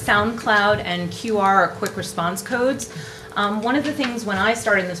particular, SoundCloud and QR, or quick response codes. One of the things when I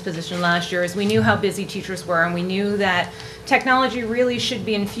started in this position last year is we knew how busy teachers were, and we knew that technology really should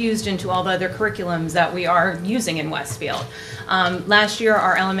be infused into all the other curriculums that we are using in Westfield. Last year,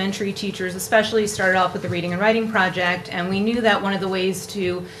 our elementary teachers especially started off with the reading and writing project, and we knew that one of the ways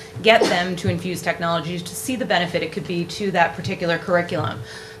to get them to infuse technology is to see the benefit it could be to that particular curriculum.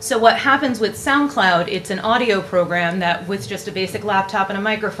 So what happens with SoundCloud, it's an audio program that with just a basic laptop and a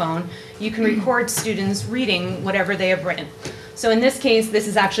microphone, you can record students reading whatever they have written. So in this case, this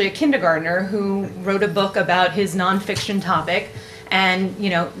is actually a kindergartner who wrote a book about his nonfiction topic, and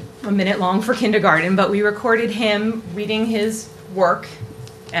a minute long for kindergarten, but we recorded him reading his work,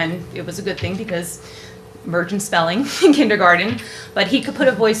 and it was a good thing because emergent spelling in kindergarten, but he could put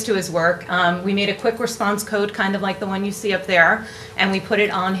a voice to his work. We made a quick response code, kind of like the one you see up there, and we put it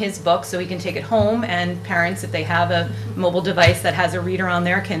on his book so he can take it home, and parents, if they have a mobile device that has a reader on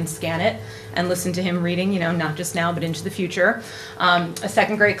there, can scan it and listen to him reading, not just now, but into the future. A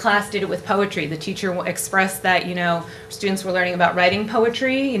second grade class did it with poetry. The teacher expressed that, students were learning about writing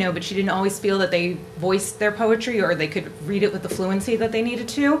poetry, but she didn't always feel that they voiced their poetry or they could read it with the fluency that they needed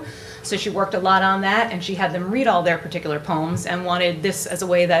to. So she worked a lot on that, and she had them read all their particular poems and wanted this as a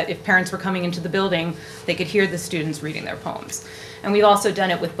way that if parents were coming into the building, they could hear the students reading their poems. And we've also done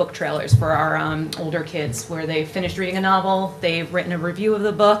it with book trailers for our older kids, where they finished reading a novel, they've written a review of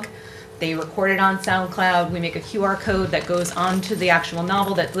the book, they record it on SoundCloud, we make a QR code that goes onto the actual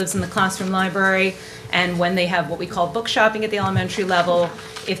novel that lives in the classroom library, and when they have what we call book shopping at the elementary level,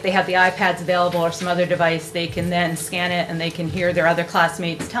 if they have the iPads available or some other device, they can then scan it and they can hear their other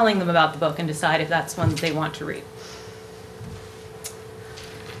classmates telling them about the book and decide if that's one that they want to read.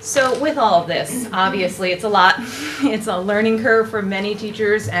 So with all of this, obviously it's a lot. It's a learning curve for many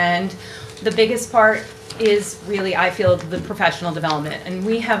teachers, and the biggest part is really, I feel, the professional development. And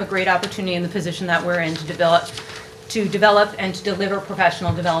we have a great opportunity in the position that we're in to develop and to deliver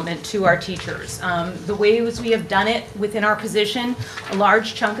professional development to our teachers. The ways we have done it within our position, a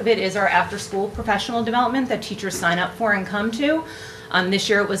large chunk of it is our after-school professional development that teachers sign up for and come to. This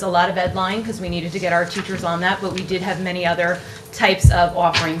year it was a lot of Edline because we needed to get our teachers on that, but we did have many other types of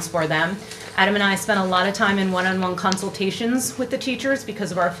offerings for them. Adam and I spent a lot of time in one-on-one consultations with the teachers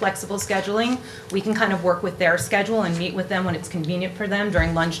because of our flexible scheduling. We can kind of work with their schedule and meet with them when it's convenient for them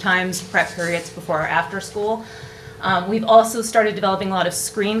during lunch times, prep periods before or after school. We've also started developing a lot of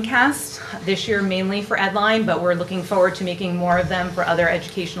screencasts this year, mainly for Edline, but we're looking forward to making more of them for other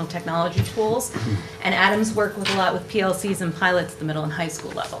educational technology tools. And Adam's worked with a lot with PLCs and pilots at the middle and high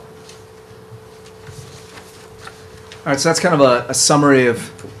school level. All right, so that's kind of a summary of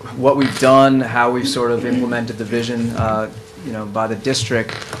what we've done, how we've sort of implemented the vision, by the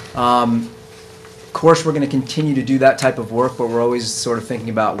district. Of course, we're going to continue to do that type of work, but we're always sort of thinking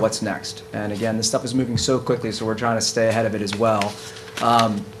about what's next. And again, this stuff is moving so quickly, so we're trying to stay ahead of it as well.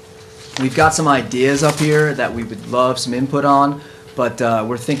 We've got some ideas up here that we would love some input on, but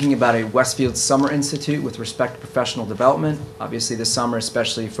we're thinking about a Westfield Summer Institute with respect to professional development. Obviously this summer,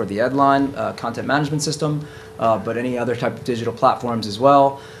 especially for the Edline content management system, but any other type of digital platforms as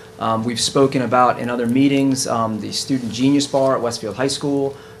well. We've spoken about in other meetings the Student Genius Bar at Westfield High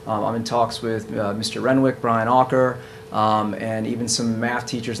School. I'm in talks with Mr. Renwick, Brian Auker, and even some math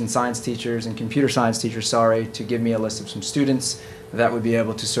teachers and science teachers and computer science teachers, to give me a list of some students that would be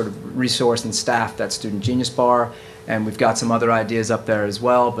able to sort of resource and staff that Student Genius Bar. And we've got some other ideas up there as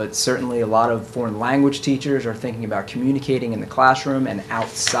well, but certainly a lot of foreign language teachers are thinking about communicating in the classroom and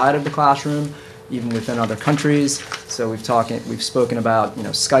outside of the classroom, even within other countries. So we've spoken about,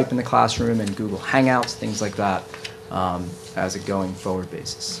 Skype in the classroom and Google Hangouts, things like that, as a going forward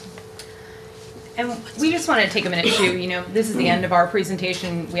basis. And we just want to take a minute to, this is the end of our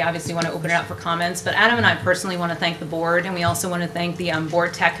presentation. We obviously want to open it up for comments, but Adam and I personally want to thank the board, and we also want to thank the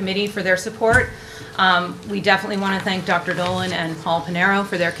board tech committee for their support. We definitely want to thank Dr. Dolan and Paul Panero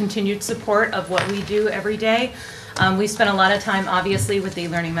for their continued support of what we do every day. We spent a lot of time, obviously, with the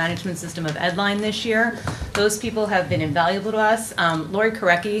learning management system of Edline this year. Those people have been invaluable to us. Lori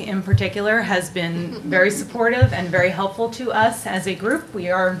Korecki, in particular, has been very supportive and very helpful to us as a group. We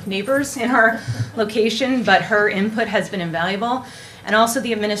are neighbors in our location, but her input has been invaluable. And also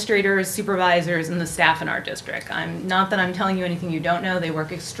the administrators, supervisors, and the staff in our district. Not that I'm telling you anything you don't know. They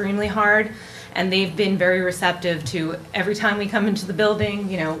work extremely hard, and they've been very receptive to every time we come into the building,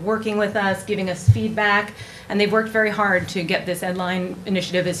 working with us, giving us feedback. And they've worked very hard to get this Edline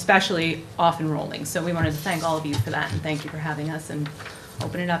initiative especially off and rolling. So we wanted to thank all of you for that, and thank you for having us, and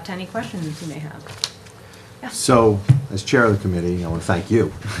open it up to any questions you may have. Yeah. So, as chair of the committee, I want to thank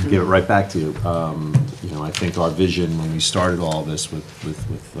you. Give it right back to you. I think our vision when we started all this with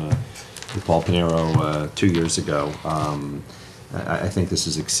Paul Panero 2 years ago, I think this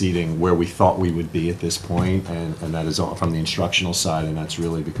is exceeding where we thought we would be at this point, and that is all from the instructional side, and that's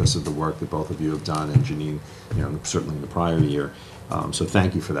really because of the work that both of you have done, and Janine, certainly in the prior year. So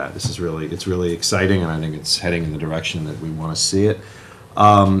thank you for that. It's really exciting, and I think it's heading in the direction that we want to see it.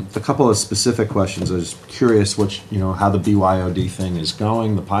 A couple of specific questions. I was curious how the BYOD thing is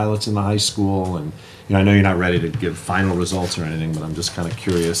going, the pilots in the high school, and I know you're not ready to give final results or anything, but I'm just kind of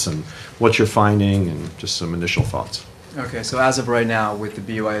curious and what you're finding and just some initial thoughts. Okay, so as of right now, with the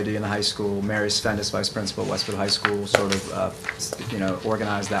BYOD in the high school, Mary Svendis, Vice Principal at Westfield High School, sort of,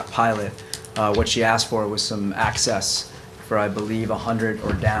 organized that pilot. What she asked for was some access for, I believe, 100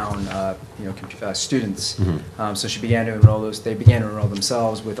 or down, students. Mm-hmm. So she began to enroll those. They began to enroll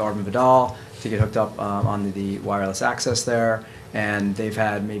themselves with Arvin Vidal to get hooked up on the wireless access there. And they've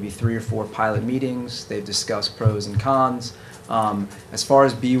had maybe 3 or 4 pilot meetings. They've discussed pros and cons. As far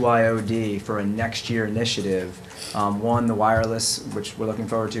as BYOD for a next year initiative, one, the wireless, which we're looking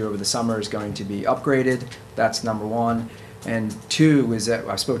forward to over the summer, is going to be upgraded. That's number one. And two is that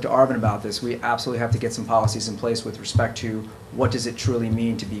I spoke to Arvin about this. We absolutely have to get some policies in place with respect to what does it truly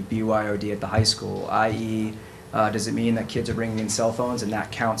mean to be BYOD at the high school, i.e., does it mean that kids are bringing in cell phones and that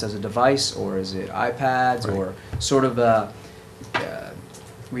counts as a device, or is it iPads, Right. or sort of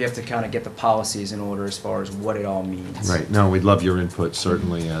we have to kind of get the policies in order as far as what it all means. Right. No, we'd love your input,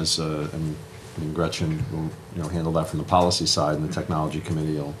 certainly, as Gretchen will handle that from the policy side, and the technology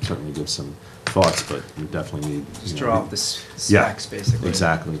committee will certainly give some thoughts, but we definitely need... Just draw up the specs, basically.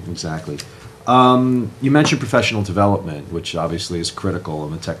 Exactly. You mentioned professional development, which obviously is critical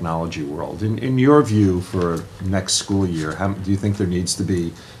in the technology world. In your view, for next school year, do you think there needs to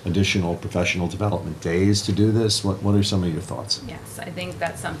be additional professional development days to do this? What are some of your thoughts? Yes, I think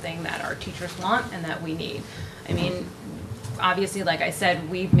that's something that our teachers want and that we need. I mean, obviously, like I said,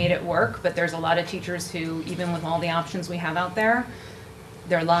 we've made it work, but there's a lot of teachers who, even with all the options we have out there,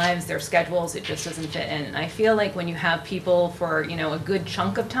 their lives, their schedules, it just doesn't fit in. And I feel like when you have people for, a good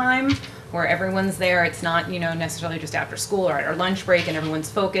chunk of time where everyone's there, it's not, necessarily just after school or at our lunch break and everyone's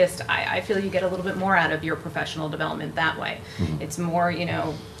focused, I feel you get a little bit more out of your professional development that way. Mm-hmm. It's more,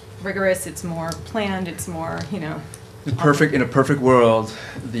 rigorous, it's more planned, it's more, In a perfect world,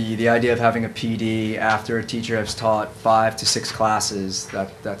 the idea of having a PD after a teacher has taught 5 to 6 classes,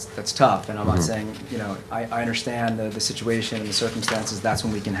 that's tough. And I'm not saying, I understand the situation and the circumstances, that's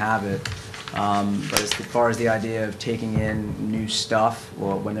when we can have it. But as far as the idea of taking in new stuff,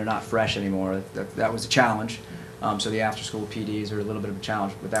 well, when they're not fresh anymore, that was a challenge. So the after-school PDs are a little bit of a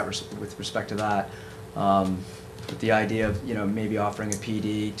challenge with respect to that. But the idea of, maybe offering a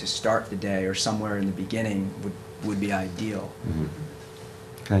PD to start the day or somewhere in the beginning would be ideal. Mm-hmm.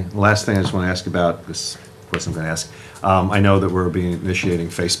 Okay. The last thing I just want to ask about, this, of course I'm going to ask, I know that we're initiating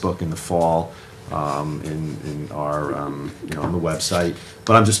Facebook in the fall in our, on the website,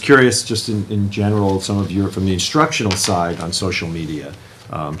 but I'm just curious, just in general, from the instructional side on social media,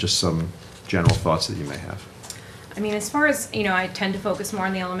 just some general thoughts that you may have. I mean, as far as, I tend to focus more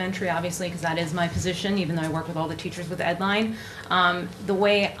on the elementary, obviously, because that is my position, even though I work with all the teachers with Edline. The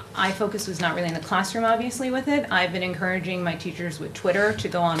way I focus was not really in the classroom, obviously, with it. I've been encouraging my teachers with Twitter to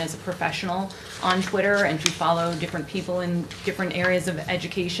go on as a professional on Twitter and to follow different people in different areas of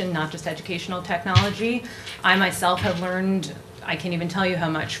education, not just educational technology. I myself have learned, I can't even tell you how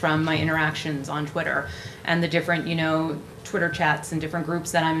much from my interactions on Twitter and the different, Twitter chats and different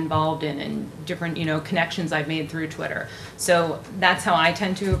groups that I'm involved in and different, connections I've made through Twitter. So that's how I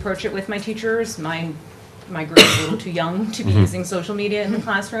tend to approach it with my teachers. My group is a little too young to be using social media in the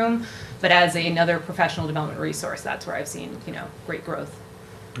classroom, but as another professional development resource, that's where I've seen, great growth.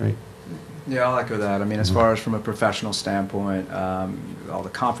 Great. Yeah, I'll echo that. I mean, as far as from a professional standpoint, all the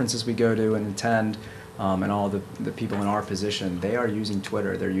conferences we go to and attend, and all the people in our position, they are using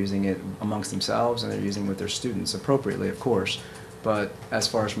Twitter. They're using it amongst themselves, and they're using it with their students appropriately, of course. But as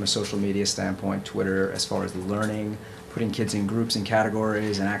far as from a social media standpoint, Twitter, as far as the learning, putting kids in groups and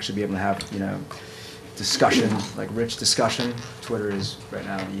categories, and actually be able to have, discussion, like rich discussion, Twitter is right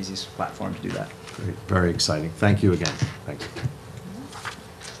now the easiest platform to do that. Great. Very exciting. Thank you again. Thank you.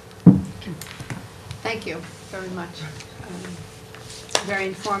 Thank you very much. Very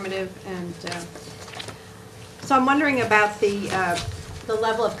informative, and so I'm wondering about the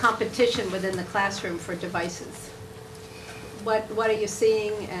level of competition within the classroom for devices. What are you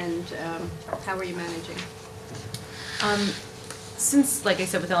seeing, and how are you managing? Since, like I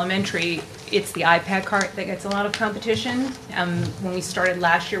said, with elementary, it's the iPad cart that gets a lot of competition. When we started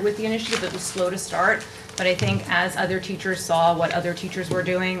last year with the initiative, it was slow to start. But I think as other teachers saw what other teachers were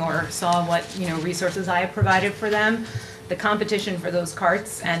doing or saw what, resources I had provided for them, the competition for those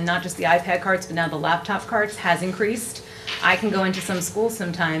carts, and not just the iPad carts, but now the laptop carts, has increased. I can go into some schools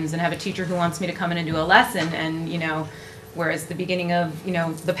sometimes and have a teacher who wants me to come in and do a lesson, and, whereas the beginning of,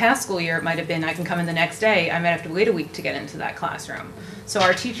 the past school year, it might have been I can come in the next day, I might have to wait a week to get into that classroom. So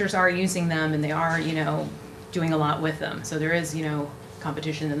our teachers are using them, and they are, doing a lot with them. So there is,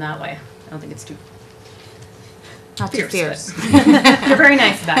 competition in that way. I don't think it's too Not too fierce. They're very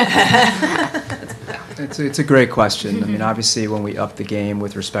nice about it. It's a great question. I mean, obviously, when we upped the game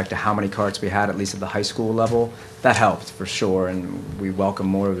with respect to how many carts we had, at least at the high school level, that helped for sure, and we welcome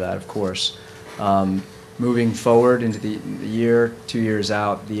more of that, of course. Moving forward into the year, 2 years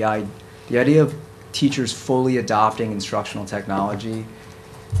out, the idea of teachers fully adopting instructional technology,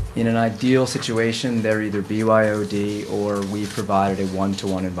 in an ideal situation, they're either BYOD or we provided a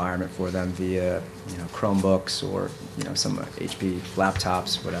one-to-one environment for them via, Chromebooks or, some HP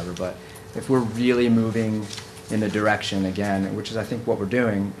laptops, whatever. But if we're really moving in the direction, again, which is I think what we're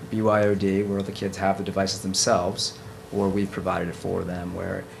doing, BYOD, where the kids have the devices themselves, or we provided it for them,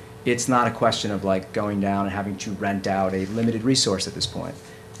 where it's not a question of like going down and having to rent out a limited resource at this point,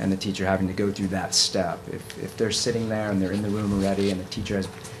 and the teacher having to go through that step. If they're sitting there and they're in the room already and the teacher has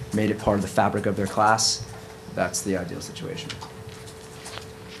made it part of the fabric of their class, that's the ideal situation.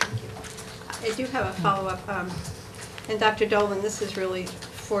 I do have a follow-up, and Dr. Dolan, this is really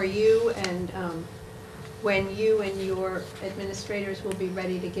for you, and when you and your administrators will be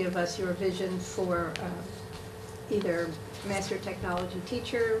ready to give us your vision for either master technology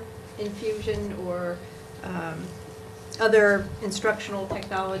teacher infusion or other instructional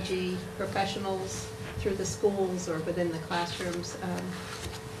technology professionals through the schools or within the classrooms.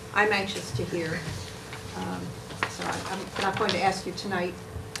 I'm anxious to hear. So I'm not going to ask you tonight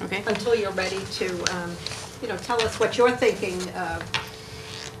until you're ready to, tell us what you're thinking.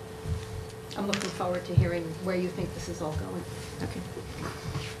 I'm looking forward to hearing where you think this is all going. Okay.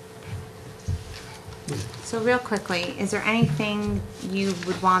 So real quickly, is there anything you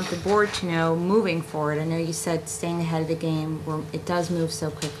would want the board to know moving forward? I know you said staying ahead of the game, where it does move so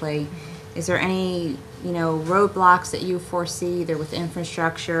quickly. Is there any, roadblocks that you foresee, either with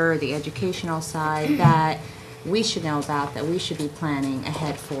infrastructure or the educational side, that we should know about, that we should be planning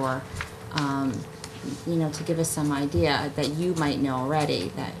ahead for, to give us some idea that you might know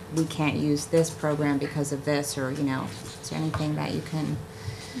already, that we can't use this program because of this, or, is there anything that you can...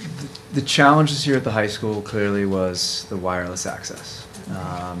 The challenges here at the high school clearly was the wireless access.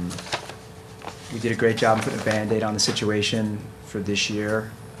 We did a great job of putting a Band-Aid on the situation for this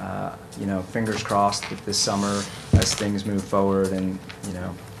year. Fingers crossed that this summer, as things move forward and,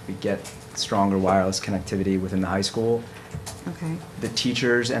 we get stronger wireless connectivity within the high school, Okay. the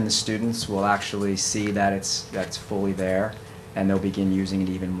teachers and the students will actually see that that's fully there, and they'll begin using it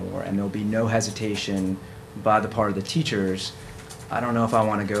even more. And there'll be no hesitation by the part of the teachers. I don't know if I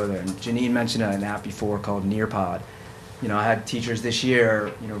want to go there. And Janine mentioned an app before called Nearpod. I had teachers this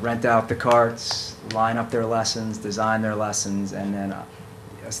year, rent out the carts, line up their lessons, design their lessons, and then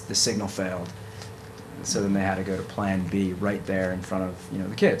the signal failed. so then they had to go to Plan B right there in front of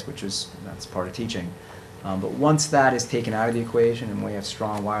the kids, that's part of teaching. But once that is taken out of the equation and we have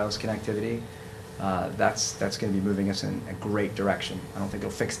strong wireless connectivity, that's going to be moving us in a great direction. I don't think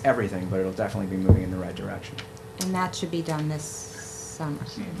it'll fix everything, but it'll definitely be moving in the right direction. And that should be done this summer.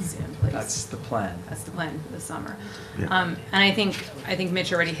 That's the plan. That's the plan for the summer. Yeah. And I think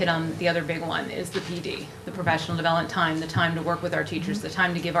Mitch already hit on the other big one, is the PD, the professional development time, the time to work with our teachers, the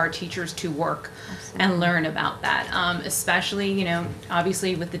time to give our teachers to work and learn about that. Especially,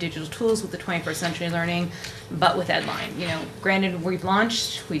 obviously with the digital tools, with the 21st century learning, but with Edline. Granted, we've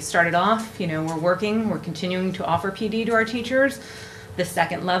launched, we've started off, we're continuing to offer PD to our teachers. The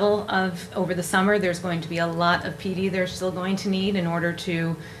second level of over the summer, there's going to be a lot of PD they're still going to need in order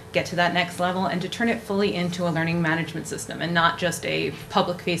to get to that next level and to turn it fully into a learning management system and not just a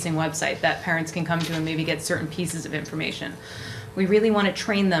public-facing website that parents can come to and maybe get certain pieces of information. We really want to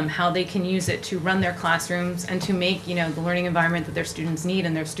train them how they can use it to run their classrooms and to make, the learning environment that their students need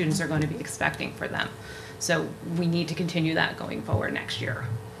and their students are going to be expecting for them. So we need to continue that going forward next year.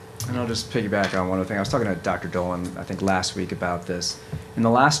 And I'll just piggyback on one other thing. I was talking to Dr. Dolan, I think last week about this. In the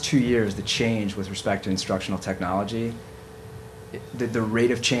last 2 years, the change with respect to instructional technology, the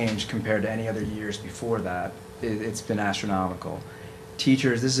rate of change compared to any other years before that, it's been astronomical.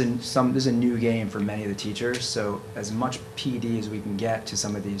 Teachers, this is a new game for many of the teachers, so as much PD as we can get to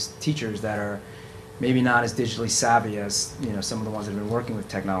some of these teachers that are maybe not as digitally savvy as some of the ones that have been working with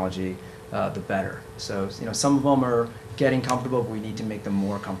technology, the better. So some of them are getting comfortable, but we need to make them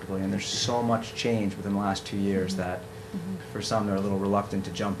more comfortable. And there's so much change within the last 2 years that for some they're a little reluctant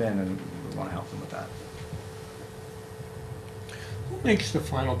to jump in, and we want to help them with that. Who makes the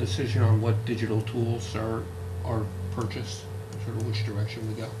final decision on what digital tools are purchased, sort of which direction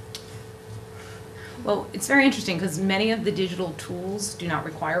we go? Well, it's very interesting because many of the digital tools do not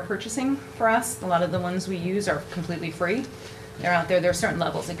require purchasing for us. A lot of the ones we use are completely free. They're out there. There are certain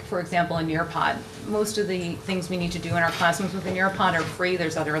levels. Like, for example, a Nearpod. Most of the things we need to do in our classrooms with a Nearpod are free.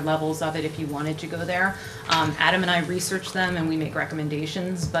 There's other levels of it if you wanted to go there. Adam and I research them and we make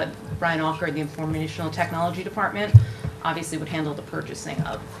recommendations, but Brian Alker, the Informational Technology Department, obviously would handle the purchasing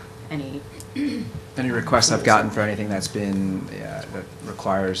of any requests I've gotten for anything that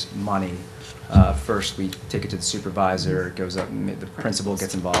requires money. First, we take it to the supervisor, it goes up, the principal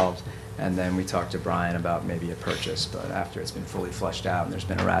gets involved, and then we talk to Brian about maybe a purchase, but after it's been fully fleshed out and there's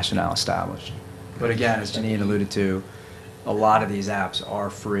been a rationale established. But again, as Janine alluded to, a lot of these apps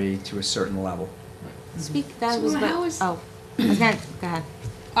are free to a certain level. Go ahead.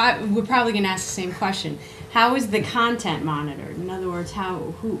 We're probably going to ask the same question. How is the content monitored? In other words,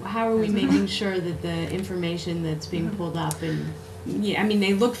 how are we making sure that the information that's being pulled up and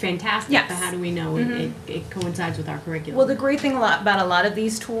they look fantastic, Yes. but how do we know it coincides with our curriculum? Well, the great thing about a lot of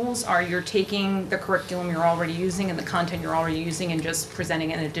these tools are you're taking the curriculum you're already using and the content you're already using and just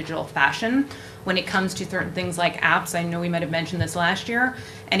presenting it in a digital fashion. When it comes to certain things like apps, I know we might have mentioned this last year,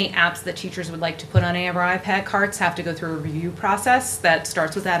 any apps that teachers would like to put on any of our iPad carts have to go through a review process that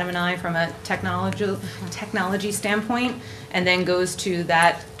starts with Adam and I from a technology standpoint, and then goes to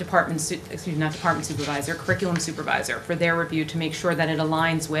that curriculum supervisor for their review to make sure that it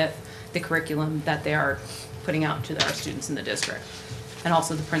aligns with the curriculum that they are putting out to our students in the district. And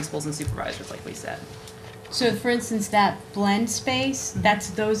also the principals and supervisors, like we said. So, for instance, that blend space,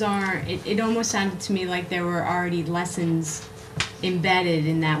 it almost sounded to me like there were already lessons embedded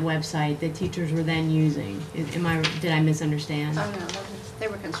in that website that teachers were then using. Did I misunderstand? Oh, no, they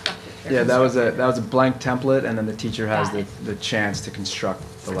were constructed. Yeah, that was a blank template, and then the teacher has the chance to construct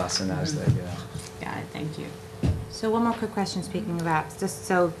the lesson as they go. Got it, thank you. So one more quick question, speaking of apps, just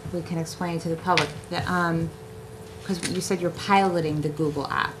so we can explain to the public, because you said you're piloting the Google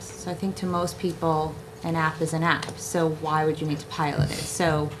apps. So I think to most people, an app is an app. So why would you need to pilot it?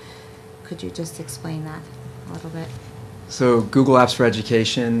 So could you just explain that a little bit? So Google Apps for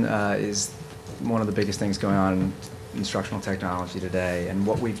Education is one of the biggest things going on in instructional technology today. And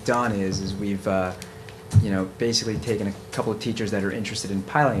what we've done is we've basically taken a couple of teachers that are interested in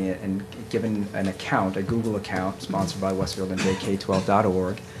piloting it and given an account, a Google account sponsored by Westfield and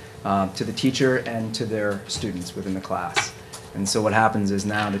jk12.org, to the teacher and to their students within the class. And so what happens is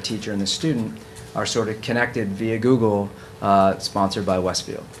now the teacher and the student are sort of connected via Google, sponsored by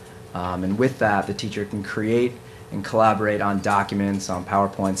Westfield. And with that, the teacher can create and collaborate on documents, on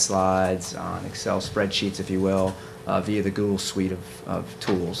PowerPoint slides, on Excel spreadsheets, if you will, via the Google suite of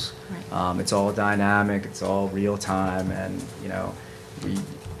tools. Right. It's all dynamic, it's all real time, and we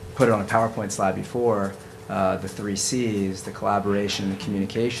put it on a PowerPoint slide before, the 3 C's, the collaboration, the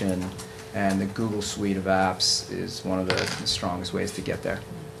communication, and the Google suite of apps is one of the strongest ways to get there.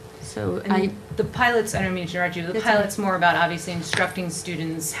 So I- the pilots, I don't mean to interrupt you, the That's pilot's more about obviously instructing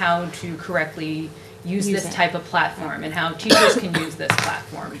students how to correctly use Use this it. type of platform and how teachers can use this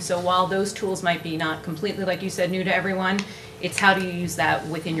platform. So while those tools might be not completely, like you said, new to everyone, it's how do you use that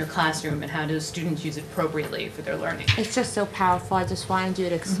within your classroom and how do students use it appropriately for their learning? It's just so powerful. I just wanted you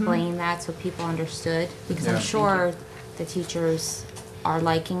to explain that so people understood, because I'm sure the teachers are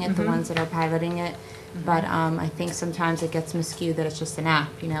liking it, the ones that are piloting it. But I think sometimes it gets miscued that it's just an app,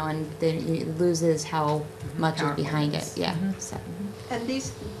 you know, and then it loses how much is Powerful behind it it. is. Yeah. So. And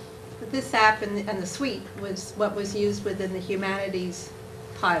this app and the suite was what was used within the humanities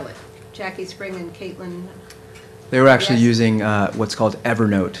pilot. Jackie Spring and Caitlin. They were actually Yes. using what's called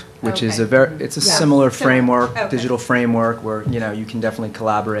Evernote, which is Okay. it's a Yeah. similar Similar. framework, Okay. digital framework where, you know, you can definitely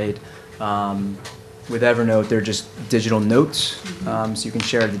collaborate. With Evernote, they're just digital notes, so you can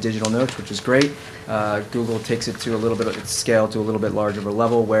share the digital notes, which is great. Google takes it to a little bit, it's scaled to a little bit larger of a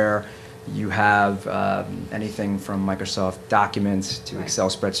level where you have anything from Microsoft Documents to Right. Excel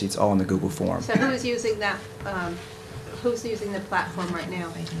spreadsheets all in the Google form. So who is using that, who's using the platform right now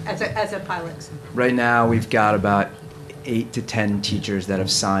as a pilot? Right now, we've got about 8 to 10 teachers that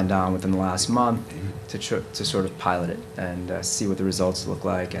have signed on within the last month to sort of pilot it and see what the results look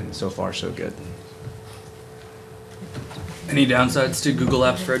like, and so far, so good. Any downsides to Google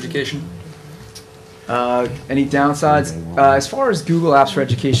Apps for Education? Any downsides? As far as Google Apps for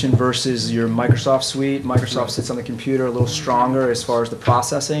Education versus your Microsoft suite, Microsoft sits on the computer a little stronger as far as the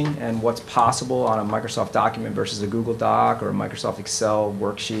processing and what's possible on a Microsoft document versus a Google Doc or a Microsoft Excel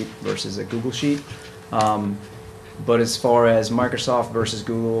worksheet versus a Google Sheet. But as far as Microsoft versus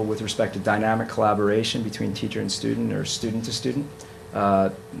Google with respect to dynamic collaboration between teacher and student or student to student,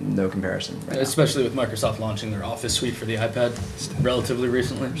 no comparison right now. Especially with Microsoft launching their Office suite for the iPad relatively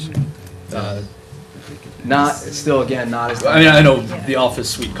recently. Not, still again, not as. I mean, I know the Office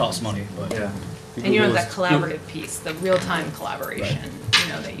suite costs money, but. Yeah. And you have Google that is- collaborative piece, the real-time collaboration, you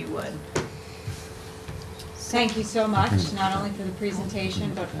know, that you would. Thank you so much, not only for the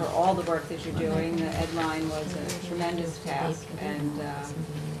presentation, but for all the work that you're doing. The Edline was a tremendous task, and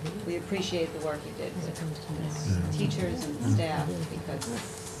we appreciate the work you did with teachers and staff, because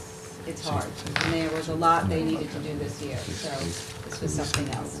it's hard. And there was a lot they needed to do this year, so this was something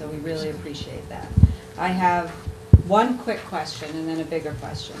else. So we really appreciate that. I have one quick question and then a bigger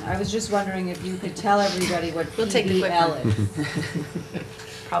question. I was just wondering if you could tell everybody what We'll take the quick PBL is.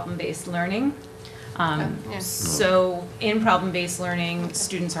 Problem-based learning. Yeah. So in problem-based learning,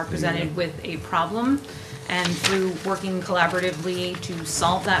 students are presented with a problem, and through working collaboratively to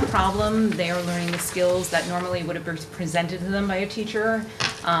solve that problem, they are learning the skills that normally would have been presented to them by a teacher.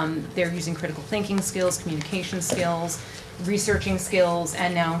 They're using critical thinking skills, communication skills, researching skills,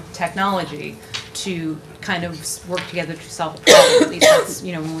 and now technology to kind of work together to solve a problem. At least that's,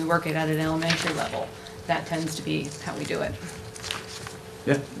 you know, when we work it at an elementary level, that tends to be how we do it.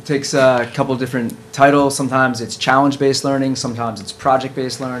 Yeah, it takes a couple different titles. Sometimes it's challenge-based learning, sometimes it's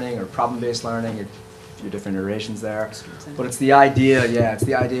project-based learning or problem-based learning, a few different iterations there. But it's the idea, it's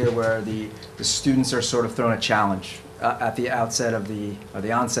the idea where the students are sort of thrown a challenge at the outset of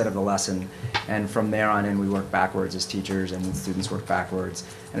the onset of the lesson, and from there on in we work backwards as teachers and the students work backwards.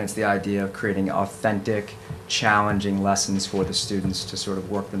 And it's the idea of creating authentic, challenging lessons for the students to sort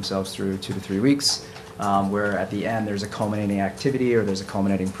of work themselves through 2 to 3 weeks. Where at the end there's a culminating activity or there's a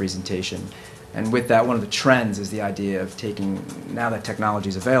culminating presentation. And with that, one of the trends is the idea of taking, now that technology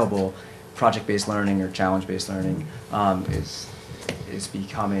is available, project-based learning or challenge-based learning is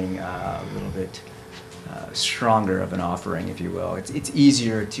becoming a little bit stronger of an offering, if you will. It's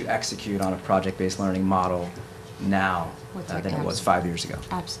easier to execute on a project-based learning model now than it was 5 years ago.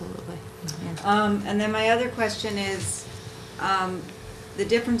 Absolutely. And then my other question is, the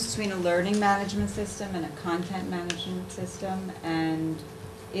difference between a learning management system and a content management system, and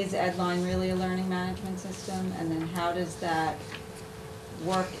is Edline really a learning management system? And then how does that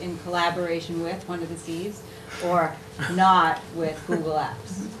work in collaboration with one of the C's, or not with Google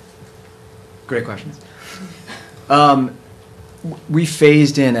Apps? Great questions. We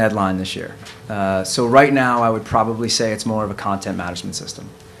phased in Edline this year. So right now I would probably say it's more of a content management system.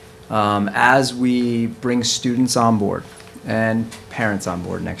 As we bring students on board and parents on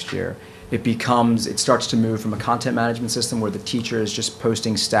board next year, it starts to move from a content management system where the teacher is just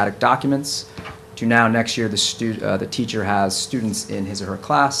posting static documents to now next year the teacher has students in his or her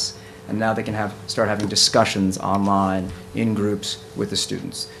class, and now they can start having discussions online in groups with the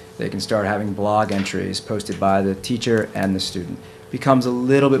students. They can start having blog entries posted by the teacher and the student. Becomes a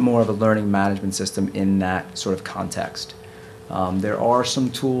little bit more of a learning management system in that sort of context. There are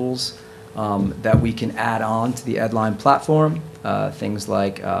some tools that we can add on to the Edline platform. Things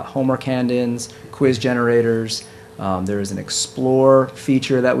like homework hand-ins, quiz generators. There is an Explore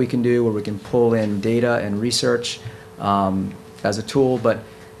feature that we can do where we can pull in data and research as a tool. But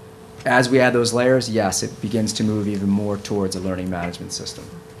as we add those layers, yes, it begins to move even more towards a learning management system.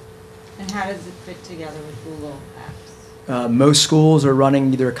 And how does it fit together with Google Apps? Most schools are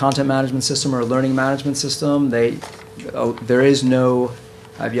running either a content management system or a learning management system. There is no,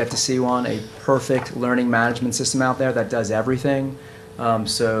 I've yet to see one, a perfect learning management system out there that does everything.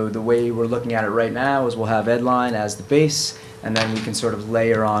 So the way we're looking at it right now is we'll have Edline as the base, and then we can sort of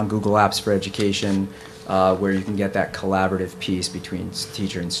layer on Google Apps for Education, where you can get that collaborative piece between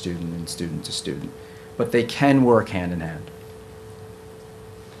teacher and student to student. But they can work hand in hand.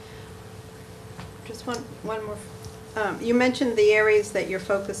 Just one more. You mentioned the areas that you're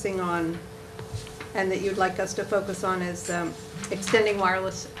focusing on and that you'd like us to focus on is extending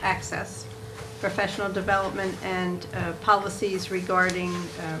wireless access, professional development, and policies regarding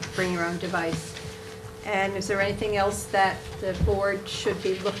bring your own device. And is there anything else that the board should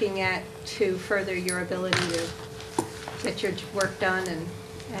be looking at to further your ability to get your work done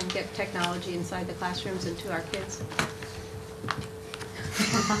and get technology inside the classrooms and to our kids?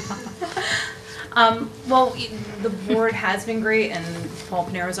 Well, the board has been great, and Paul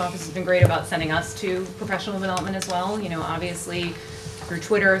Panero's office has been great about sending us to professional development as well. You know, obviously through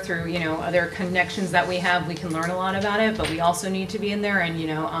Twitter, through, you know, other connections that we have, we can learn a lot about it, but we also need to be in there and, you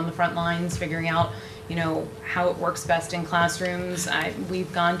know, on the front lines, figuring out, you know, how it works best in classrooms.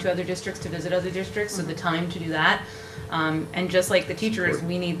 We've gone to other districts to visit other districts, so the time to do that. And just like the teachers,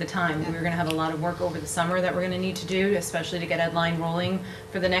 we need the time. We're going to have a lot of work over the summer that we're going to need to do, especially to get Edline rolling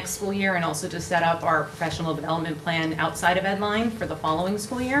for the next school year, and also to set up our professional development plan outside of Edline for the following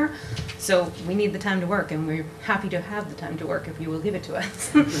school year. So we need the time to work, and we're happy to have the time to work if you will give it to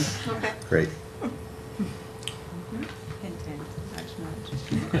us. Okay. Great.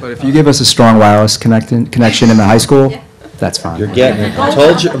 But if you give us a strong wireless connection in the high school, Yeah. that's fine. You're getting it. I'm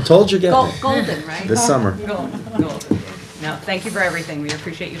told you're getting it. Golden, right? This summer. Golden. No, thank you for everything. We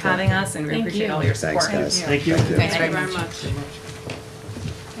appreciate you having us, and we Thank appreciate you. all your support. Thanks, guys. Thank you. Thank you very much.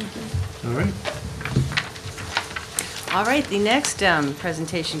 All right. All right, the next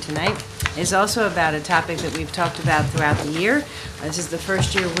presentation tonight is also about a topic that we've talked about throughout the year. This is the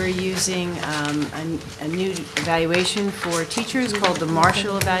first year we're using a new evaluation for teachers called the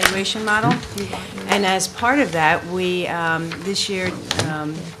Marshall Evaluation Model. And as part of that, we this year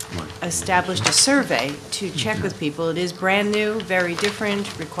established a survey to check with people. It is brand new, very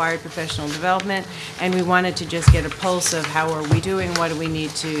different, required professional development, and we wanted to just get a pulse of how are we doing, what do we need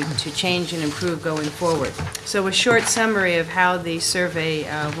to change and improve going forward. So a short summary of how the survey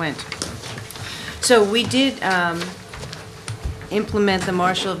went. So we did implement the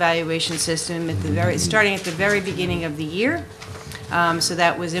Marshall evaluation system starting at the very beginning of the year. So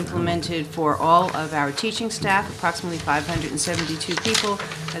that was implemented for all of our teaching staff, approximately 572 people,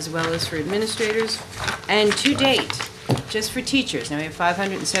 as well as for administrators. And to date, just for teachers, now we have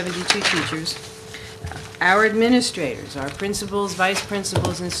 572 teachers, our administrators, our principals, vice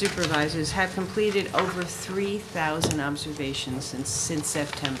principals, and supervisors have completed over 3,000 observations since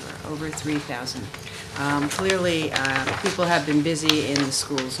September, over 3,000. Clearly, people have been busy in the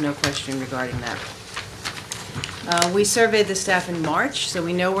schools, no question regarding that. We surveyed the staff in March, so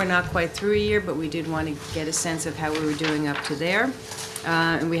we know we're not quite through a year, but we did want to get a sense of how we were doing up to there.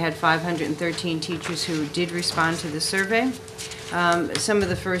 And we had 513 teachers who did respond to the survey. Some of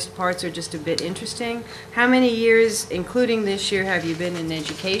the first parts are just a bit interesting. How many years, including this year, have you been in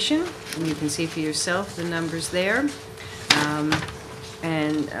education? And you can see for yourself the numbers there.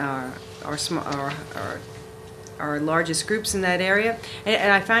 And our largest groups in that area.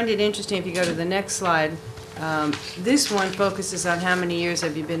 And I find it interesting, if you go to the next slide, this one focuses on how many years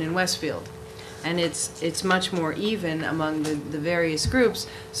have you been in Westfield. And it's much more even among the various groups.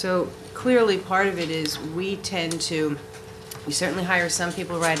 So clearly part of it is we certainly hire some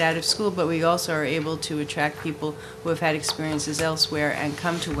people right out of school, but we also are able to attract people who have had experiences elsewhere and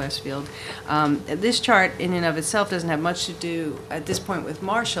come to Westfield. This chart in and of itself doesn't have much to do at this point with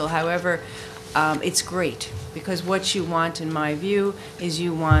Marshall. However, it's great, because what you want, in my view, is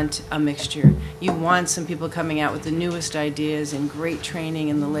you want a mixture. You want some people coming out with the newest ideas and great training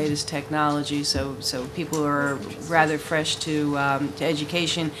in the latest technology, so people who are rather fresh to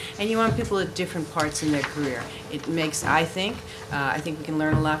education, and you want people at different parts in their career. It makes, I think we can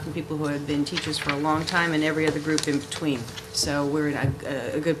learn a lot from people who have been teachers for a long time and every other group in between. So we're in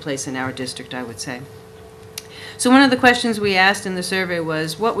a good place in our district, I would say. So one of the questions we asked in the survey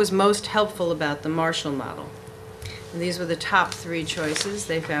was, what was most helpful about the Marshall model? And these were the top 3 choices.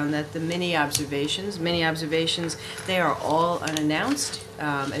 They found that the mini observations, they are all unannounced.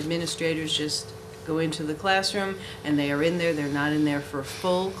 Administrators just go into the classroom and they are in there. They're not in there for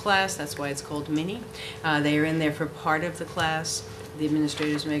full class. That's why it's called mini. They are in there for part of the class. The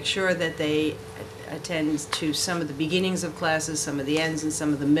administrators make sure that they attend to some of the beginnings of classes, some of the ends, and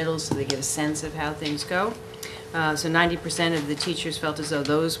some of the middles, so they get a sense of how things go. So 90% of the teachers felt as though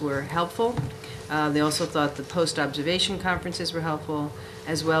those were helpful. They also thought the post-observation conferences were helpful,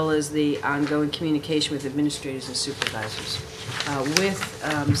 as well as the ongoing communication with administrators and supervisors.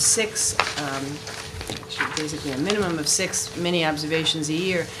 With 6, basically a minimum of 6 mini observations a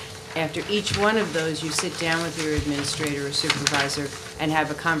year, after each one of those, you sit down with your administrator or supervisor and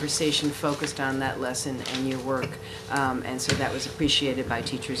have a conversation focused on that lesson and your work. And so that was appreciated by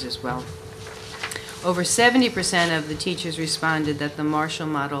teachers as well. Over 70% of the teachers responded that the Marshall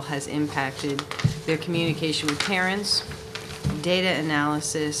model has impacted their communication with parents, data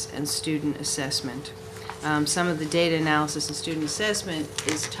analysis, and student assessment. Some of the data analysis and student assessment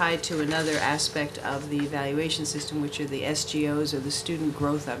is tied to another aspect of the evaluation system, which are the SGOs, or the student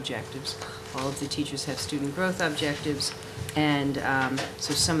growth objectives. All of the teachers have student growth objectives, and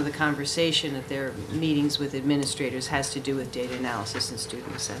so some of the conversation at their meetings with administrators has to do with data analysis and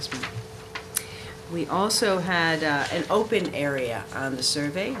student assessment. We also had an open area on the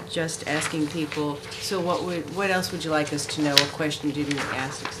survey, just asking people, so what else would you like us to know, what question did we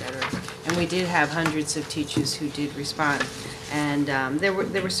ask, etc. And we did have hundreds of teachers who did respond. And there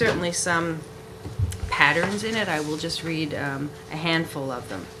were certainly some patterns in it. I will just read a handful of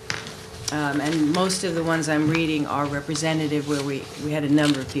them. And most of the ones I'm reading are representative, where we had a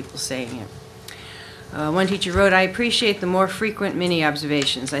number of people saying it. One teacher wrote, "I appreciate the more frequent mini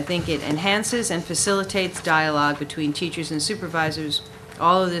observations. I think it enhances and facilitates dialogue between teachers and supervisors.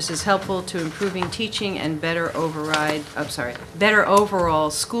 All of this is helpful to improving teaching and better overall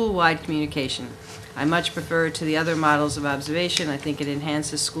school-wide communication. I much prefer to the other models of observation. I think it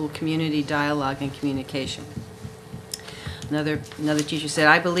enhances school community dialogue and communication." Another teacher said,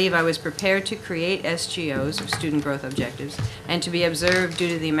 "I believe I was prepared to create SGOs, or student growth objectives, and to be observed due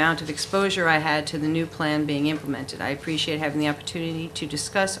to the amount of exposure I had to the new plan being implemented. I appreciate having the opportunity to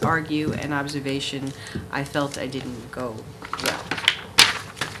discuss, argue, and observation. I felt I didn't go well."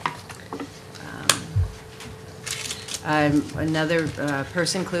 Another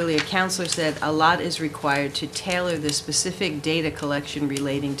person, clearly a counselor, said, "A lot is required to tailor the specific data collection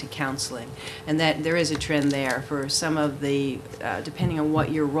relating to counseling." And that there is a trend there for some of the, depending on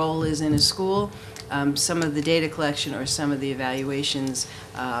what your role is in a school, some of the data collection or some of the evaluations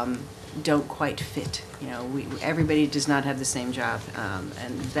don't quite fit. You know, everybody does not have the same job,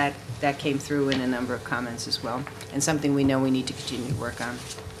 and that came through in a number of comments as well, and something we know we need to continue to work on.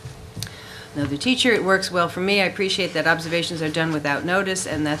 Another teacher, "It works well for me. I appreciate that observations are done without notice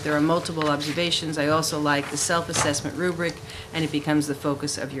and that there are multiple observations. I also like the self-assessment rubric, and it becomes the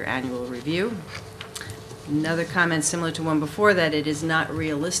focus of your annual review." Another comment similar to one before that, "It is not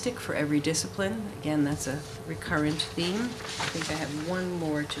realistic for every discipline." Again, that's a recurrent theme. I think I have one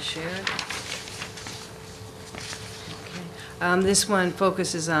more to share. This one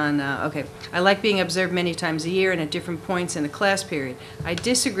focuses on, "I like being observed many times a year and at different points in a class period. I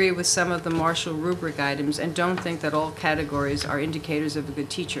disagree with some of the Marshall rubric items and don't think that all categories are indicators of a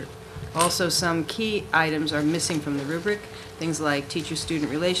good teacher. Also, some key items are missing from the rubric. Things like teacher-student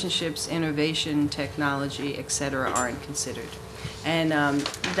relationships, innovation, technology, etc. aren't considered." And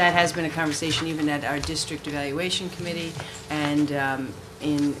that has been a conversation even at our district evaluation committee, and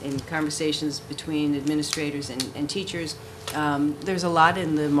in conversations between administrators and teachers. There's a lot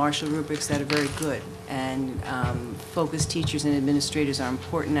in the Marshall rubrics that are very good, and focused teachers and administrators are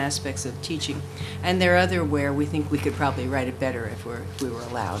important aspects of teaching. And there are other where we think we could probably write it better if we were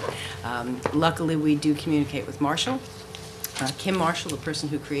allowed. Luckily, we do communicate with Marshall. Kim Marshall, the person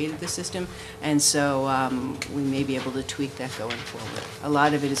who created the system, and so we may be able to tweak that going forward. A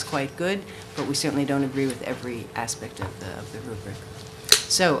lot of it is quite good, but we certainly don't agree with every aspect of the rubric.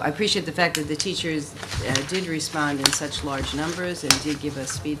 So I appreciate the fact that the teachers did respond in such large numbers and did give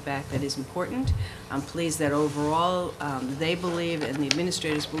us feedback that is important. I'm pleased that overall they believe and the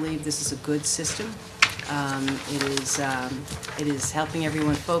administrators believe this is a good system. It is helping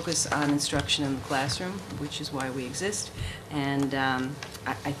everyone focus on instruction in the classroom, which is why we exist. And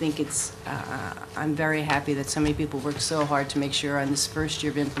I think I'm very happy that so many people worked so hard to make sure on this first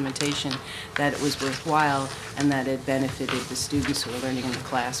year of implementation that it was worthwhile and that it benefited the students who are learning in the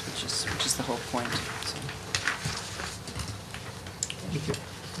class, which is the whole point. So. Thank you.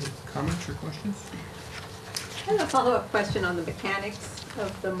 Any comments or questions? I have a follow-up question on the mechanics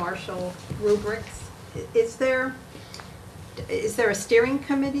of the Marshall rubrics. Is there is there a steering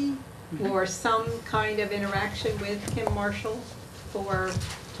committee or some kind of interaction with Kim Marshall for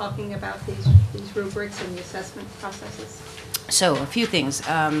talking about these rubrics and the assessment processes? So, a few things.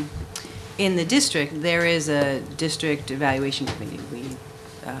 In the district, there is a district evaluation committee.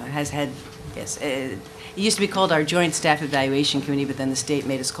 Has had, yes, it used to be called our Joint Staff Evaluation Committee, but then the state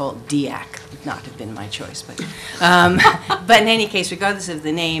made us call it DEAC. Would not have been my choice, but but in any case, regardless of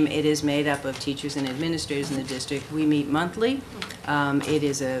the name, it is made up of teachers and administrators in the district. We meet monthly. It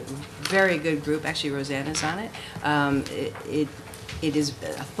is a very good group. Actually, Rosanna's on it. It is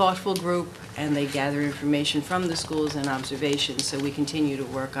a thoughtful group, and they gather information from the schools and observations, so we continue to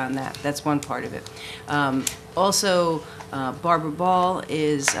work on that. That's one part of it. Also, Barbara Ball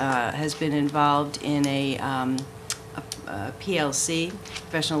has been involved in a PLC,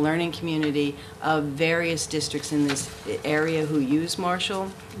 Professional Learning Community, of various districts in this area who use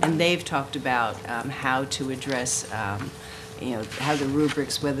Marshall, and they've talked about how to address, how the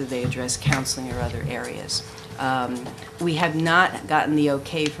rubrics, whether they address counseling or other areas. We have not gotten the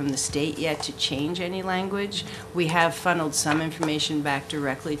okay from the state yet to change any language. We have funneled some information back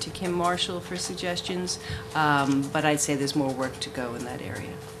directly to Kim Marshall for suggestions, but I'd say there's more work to go in that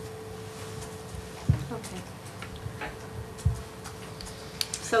area. Okay.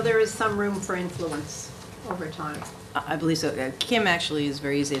 So there is some room for influence over time. I believe so. Kim actually is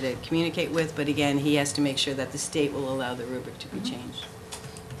very easy to communicate with, but again, he has to make sure that the state will allow the rubric to be changed.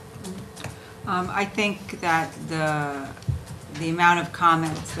 I think that the amount of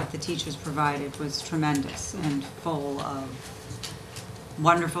comments that the teachers provided was tremendous and full of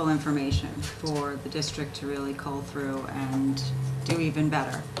wonderful information for the district to really cull through and do even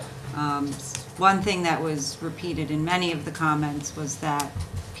better. One thing that was repeated in many of the comments was that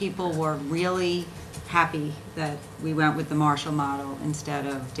people were really happy that we went with the Marshall model instead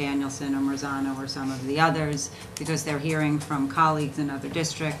of Danielson or Marzano or some of the others, because they're hearing from colleagues in other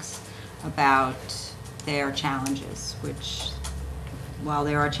districts about their challenges, which, while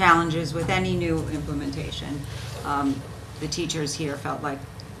there are challenges with any new implementation, the teachers here felt like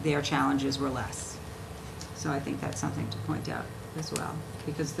their challenges were less. So I think that's something to point out as well,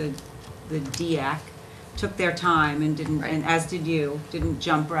 because the DEAC took their time and didn't, and as did you, didn't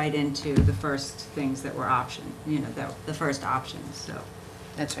jump right into the first things that were the first options, so.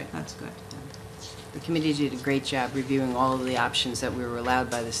 That's right. That's good. The committee did a great job reviewing all of the options that we were allowed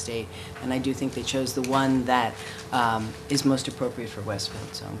by the state, and I do think they chose the one that is most appropriate for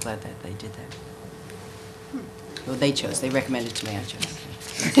Westfield, so I'm glad that they did that. Well, they chose. They recommended to me. I chose.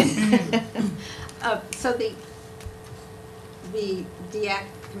 So the DEAC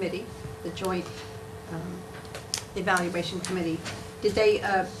committee, the Joint Evaluation Committee, did they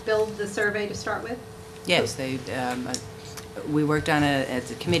build the survey to start with? Yes, they. We worked on it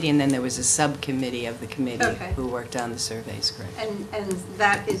as a committee, and then there was a subcommittee of the committee who worked on the surveys, correct? And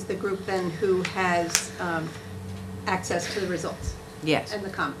that is the group then who has access to the results? Yes. And the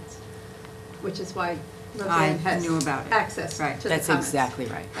comments, which is why I Roseanne has knew about it. access to the comments. That's exactly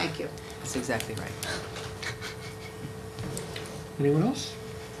right. Thank you. That's exactly right. Anyone else?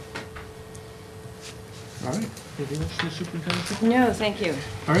 All right. Anything else, Ms. Superintendent? No, thank you.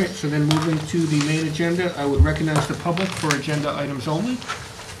 All right, so then moving to the main agenda, I would recognize the public for agenda items only.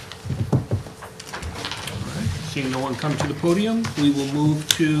 All right, seeing no one come to the podium, we will move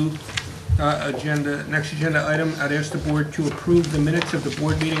to next agenda item. I'd ask the board to approve the minutes of the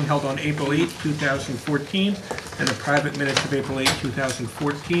board meeting held on April 8, 2014, and the private minutes of April 8,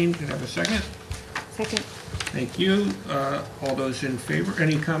 2014. Can I have a second? Second. Thank you. All those in favor?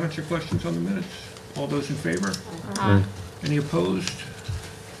 Any comments or questions on the minutes? All those in favor? Aye. Any opposed?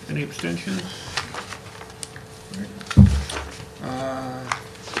 Any abstentions? All right.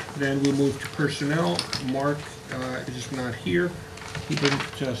 Then we'll move to personnel. Mark is not here. He didn't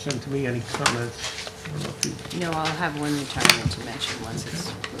send to me any comments. I don't know if he- No, I'll have one retirement to mention once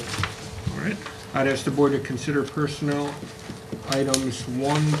it's approved. All right. I'd ask the board to consider personnel items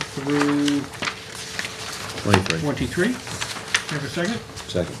 1 through 23. Can I have a second?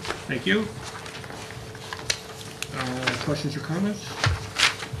 Second. Thank you. Questions or comments?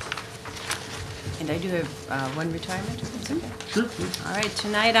 And I do have one retirement, if that's okay. Sure, please. All right,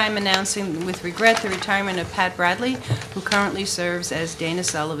 tonight I'm announcing with regret the retirement of Pat Bradley, who currently serves as Dana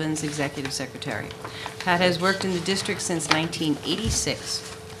Sullivan's executive secretary. Pat has worked in the district since 1986,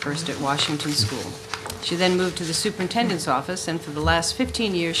 first at Washington School. She then moved to the superintendent's office, and for the last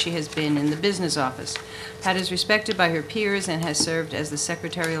 15 years she has been in the business office. Pat is respected by her peers and has served as the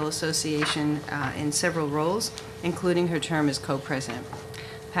Secretarial Association in several roles, including her term as co-president.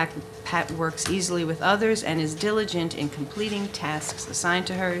 Pat works easily with others and is diligent in completing tasks assigned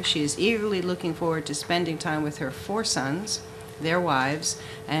to her. She is eagerly looking forward to spending time with her 4 sons their wives,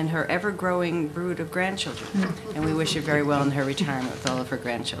 and her ever-growing brood of grandchildren. And we wish her very well in her retirement with all of her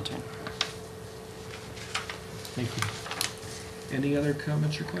grandchildren. Thank you. Any other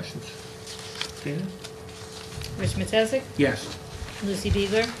comments or questions? Dana? Rich Matesic? Yes. Lucy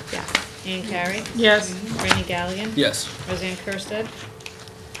Beeler? Yes. Ann Carey? Yes. Randy Galligan? Yes. Roseanne Kursted?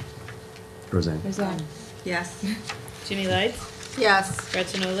 Roseanne? Yes. Jimmy Lights? Yes.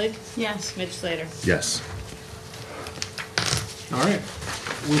 Gretchen Olig? Yes. Mitch Slater? Yes. All right.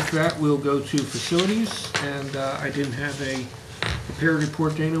 With that, we'll go to facilities, and I didn't have a prepared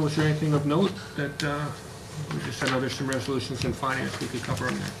report. Dana, was there anything of note that we just had some resolutions in finance we could cover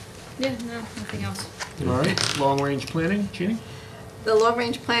on that? Yeah, no, nothing else. All right. Long-range planning, Jeannie? The Long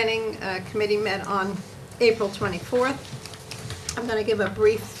Range Planning Committee met on April 24th. I'm going to give a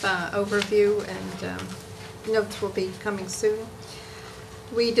brief overview, and notes will be coming soon.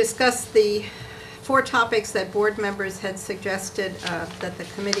 We discussed the 4 topics that board members had suggested that the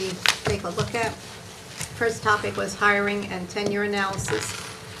committee take a look at. First topic was hiring and tenure analysis,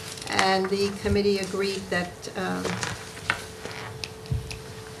 and the committee agreed that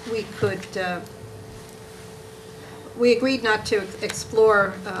we agreed not to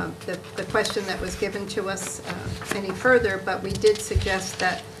explore the question that was given to us any further, but we did suggest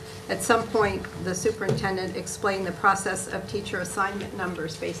that at some point the superintendent explain the process of teacher assignment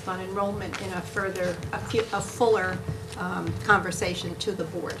numbers based on enrollment in a fuller conversation to the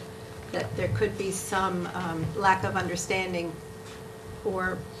board. That there could be some lack of understanding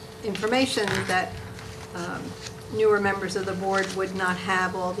or information that newer members of the board would not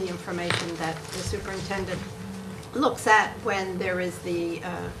have all the information that the superintendent looks at when there is the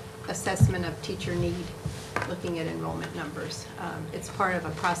assessment of teacher need, looking at enrollment numbers. It's part of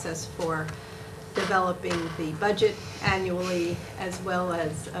a process for developing the budget annually, as well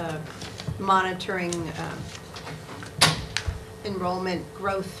as monitoring enrollment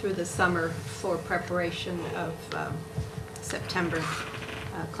growth through the summer for preparation of September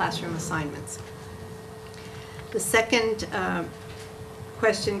classroom assignments. The second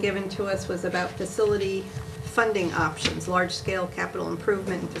question given to us was about facility funding options, large-scale capital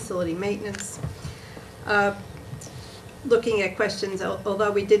improvement and facility maintenance. Looking at questions,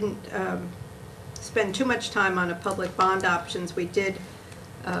 although we didn't spend too much time on a public bond options, we did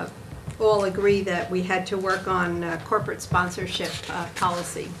all agree that we had to work on corporate sponsorship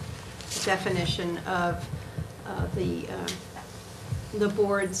policy, definition of the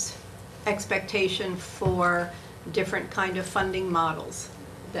board's expectation for different kind of funding models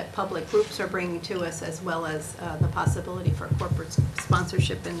that public groups are bringing to us, as well as the possibility for corporate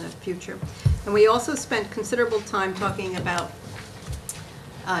sponsorship in the future. And we also spent considerable time talking about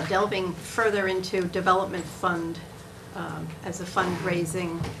delving further into development fund as a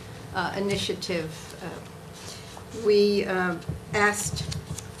fundraising initiative. We asked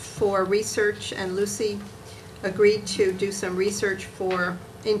for research, and Lucy agreed to do some research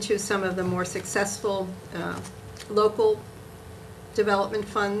into some of the more successful local development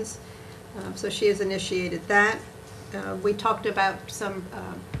funds. So she has initiated that. We talked about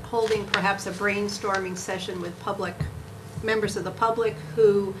holding perhaps a brainstorming session with members of the public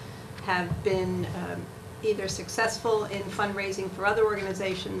who have been either successful in fundraising for other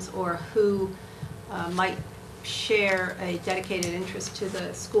organizations, or who might share a dedicated interest to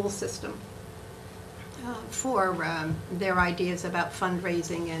the school system for their ideas about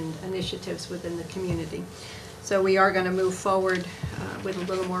fundraising and initiatives within the community. So we are going to move forward with a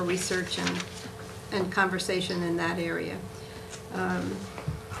little more research and conversation in that area.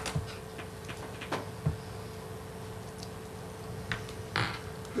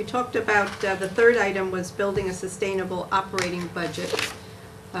 We talked about, the third item was building a sustainable operating budget.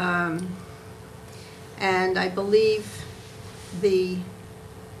 And I believe the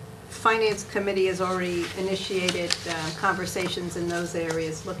Finance Committee has already initiated conversations in those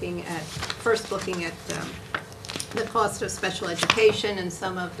areas, first looking at the cost of special education and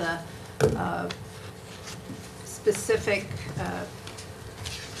some of the specific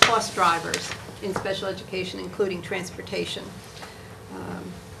cost drivers in special education, including transportation.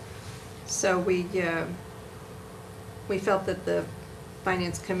 So we felt that the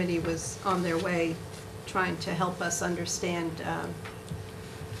Finance Committee was on their way, trying to help us understand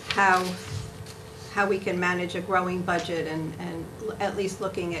how we can manage a growing budget, and at least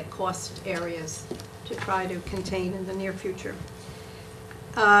looking at cost areas to try to contain in the near future.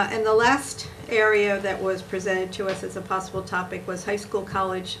 And the last area that was presented to us as a possible topic was high school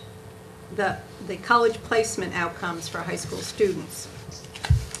college, the college placement outcomes for high school students.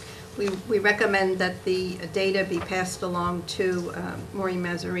 We recommend that the data be passed along to Maureen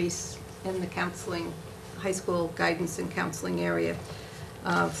Mazzarese and the counseling high school guidance and counseling area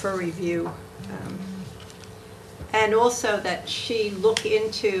for review. And also that she look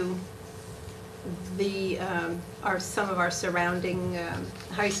into some of our surrounding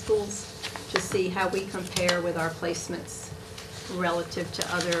high schools to see how we compare with our placements relative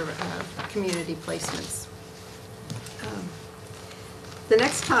to other community placements. The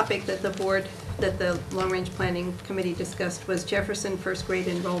next topic that the Long Range Planning Committee discussed was Jefferson first grade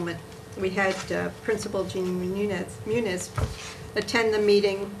enrollment. We had Principal Jean Muniz attend the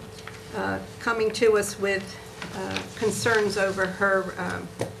meeting, coming to us with concerns over her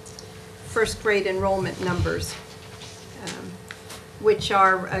first grade enrollment numbers, which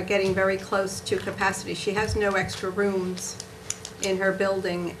are getting very close to capacity. She has no extra rooms in her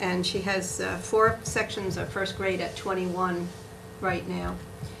building, and she has 4 sections of first grade at 21 right now.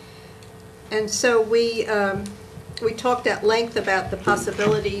 And so we talked at length about the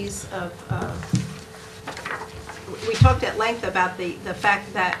possibilities of, we talked at length about the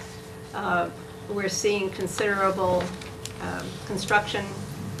fact that we're seeing considerable construction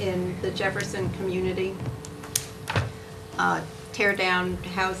in the Jefferson community.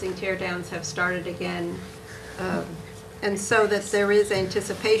 Housing teardowns have started again. And so that there is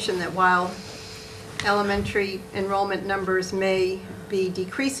anticipation that while elementary enrollment numbers may be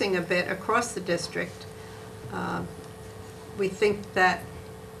decreasing a bit across the district, we think that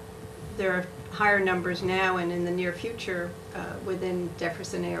there are higher numbers now and in the near future within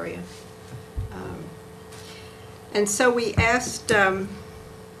Jefferson area. And so we asked the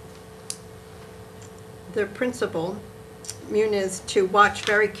principal, Muniz, to watch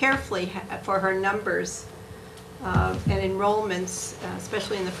very carefully for her numbers and enrollments,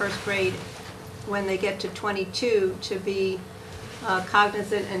 especially in the first grade, when they get to 22, to be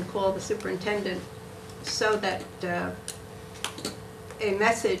cognizant and call the superintendent so that a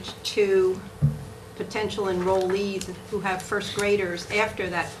message to potential enrollees who have first graders after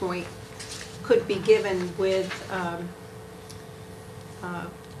that point could be given with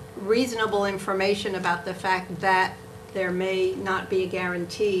reasonable information about the fact that there may not be a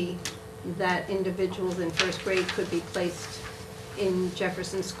guarantee that individuals in first grade could be placed in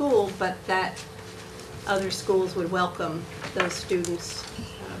Jefferson School, but that other schools would welcome those students.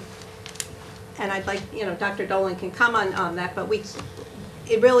 And I'd like, Dr. Dolan can comment on that, but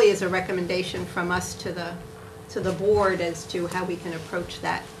it really is a recommendation from us to the board as to how we can approach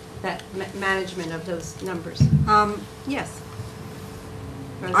that management of those numbers. Yes.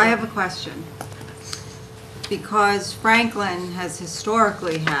 I have a question. Because Franklin has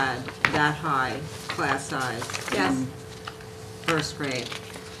historically had that high class size in first grade,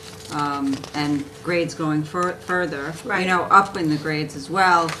 and grades going further, Right. Up in the grades as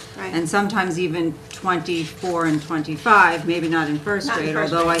well, Right. and sometimes even 24 and 25, maybe not in first Not in grade,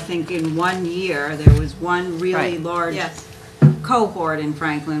 first although grade. I think in one year there was one really Right. large Yes. cohort in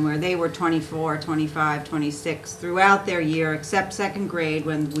Franklin where they were 24, 25, 26 throughout their year, except second grade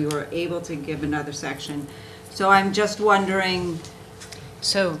when we were able to give another section. So I'm just wondering,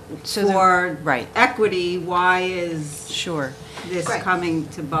 for right. equity, why is Sure. this Right. coming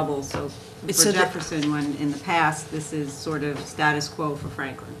to bubble for So the- Jefferson when in the past this is sort of status quo for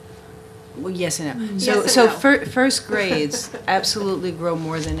Franklin? Well, yes and no. Yes So, and so no. first grades absolutely grow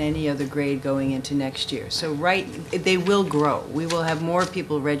more than any other grade going into next year. So they will grow. We will have more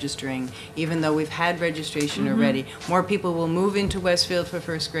people registering, even though we've had registration already. More people will move into Westfield for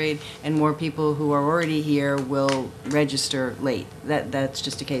first grade, and more people who are already here will register late. That's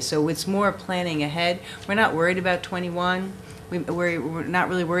just a case. So it's more planning ahead. We're not worried about 21. We're not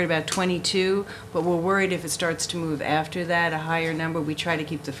really worried about 22, but we're worried if it starts to move after that, a higher number, we try to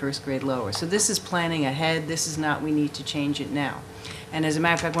keep the first grade lower. So this is planning ahead. This is not, we need to change it now. And as a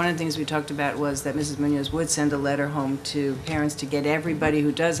matter of fact, one of the things we talked about was that Mrs. Munoz would send a letter home to parents to get everybody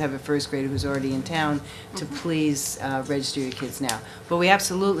who does have a first grader who's already in town to please register your kids now. But we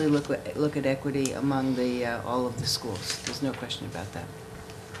absolutely look at equity among all of the schools. There's no question about that.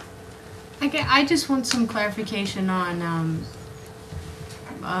 I just want some clarification on,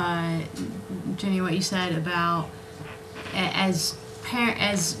 Jenny, what you said about as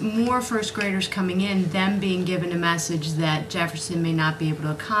more first graders coming in, them being given a message that Jefferson may not be able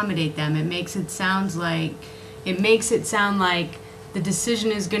to accommodate them. It makes it sound like the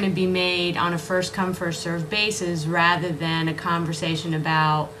decision is going to be made on a first come first served basis rather than a conversation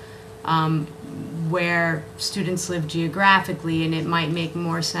about where students live geographically, and it might make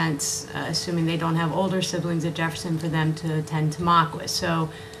more sense, assuming they don't have older siblings at Jefferson, for them to attend Tamaqua. So,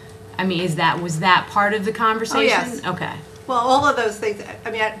 I mean, was that part of the conversation? Oh, yes. Okay. Well, all of those things,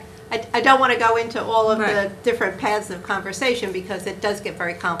 I mean, I don't want to go into all of the Right. different paths of conversation because it does get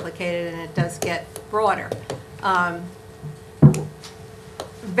very complicated and it does get broader.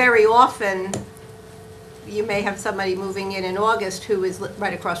 Very often, you may have somebody moving in August who is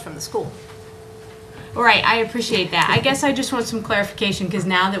right across from the school. Right, I appreciate that. I guess I just want some clarification, because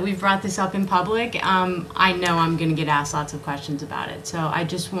now that we've brought this up in public, I know I'm going to get asked lots of questions about it. So I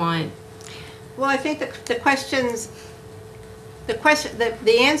just want... Well, I think the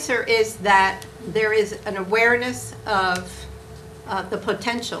answer is that there is an awareness of the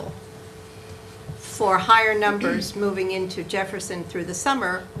potential for higher numbers moving into Jefferson through the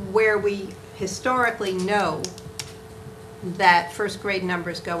summer, where we historically know that first grade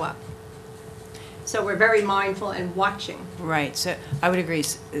numbers go up. So we're very mindful and watching. Right, so I would agree.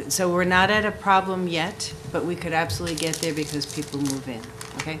 So we're not at a problem yet, but we could absolutely get there because people move in,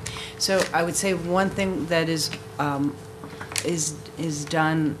 okay? So I would say one thing that is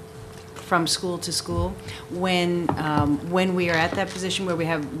done from school to school, when we are at that position where we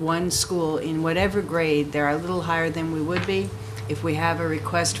have one school in whatever grade, they're a little higher than we would be. If we have a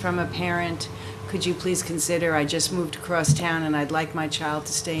request from a parent, could you please consider, I just moved across town and I'd like my child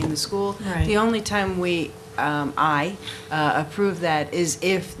to stay in the school. Right. The only time I approve that is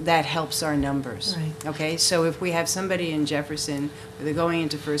if that helps our numbers. Right. Okay, so if we have somebody in Jefferson, where they're going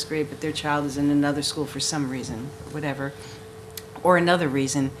into first grade, but their child is in another school for some reason, whatever, or another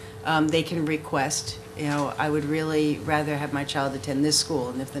reason, they can request, I would really rather have my child attend this school,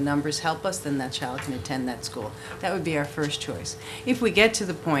 and if the numbers help us, then that child can attend that school. That would be our first choice. If we get to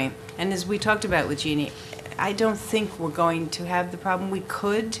the point, and as we talked about with Jeannie, I don't think we're going to have the problem. We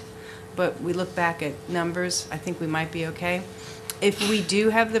could, but we look back at numbers, I think we might be okay. If we do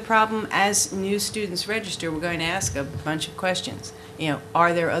have the problem, as new students register, we're going to ask a bunch of questions.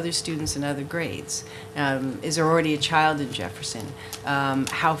 Are there other students in other grades? Is there already a child in Jefferson?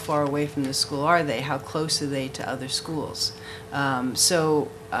 How far away from the school are they? How close are they to other schools? So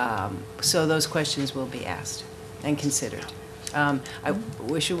those questions will be asked and considered. I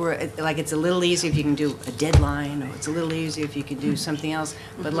wish it were, it's a little easier if you can do a deadline, or it's a little easier if you can do something else,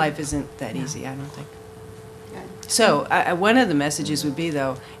 but life isn't that easy, I don't think. So one of the messages would be,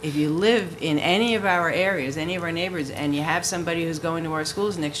 though, if you live in any of our areas, any of our neighborhoods, and you have somebody who's going to our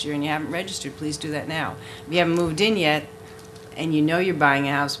schools next year and you haven't registered, please do that now. If you haven't moved in yet and you know you're buying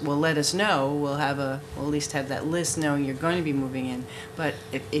a house, well, let us know. We'll at least have that list knowing you're going to be moving in. But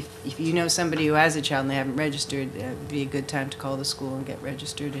if you know somebody who has a child and they haven't registered, it would be a good time to call the school and get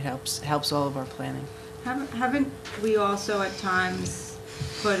registered. It helps all of our planning. Haven't we also at times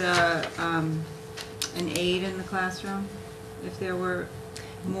put an aide in the classroom if there were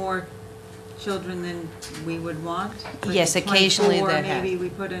more children than we would want? Like Yes, occasionally 24, that maybe we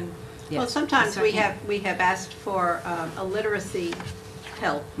put in. Well, Yes. sometimes we Second. have asked for a literacy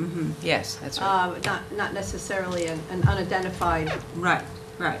help, Yes, that's right. not necessarily an unidentified Right,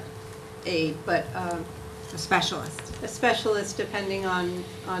 aid, but a specialist. a specialist depending on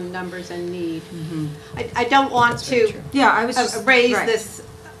numbers and need. I don't want to Yeah, I was just. raise right. this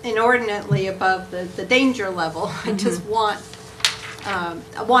inordinately above the danger level. I just want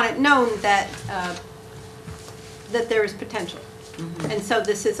it known that there is potential. And so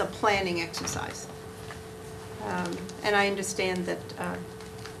this is a planning exercise. And I understand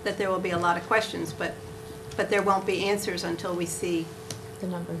that there will be a lot of questions, but there won't be answers until we see The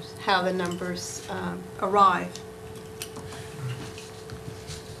numbers. how the numbers arrive.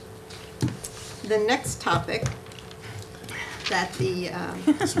 The next topic that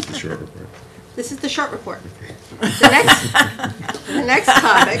This is the short report. this is the short report. The next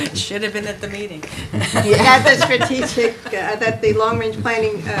topic Should have been at the meeting. that the long-range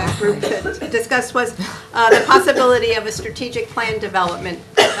planning group discussed was the possibility of a strategic plan development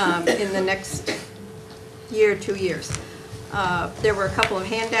in the next year, 2 years. There were a couple of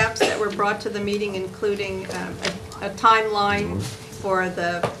handouts that were brought to the meeting, including a timeline for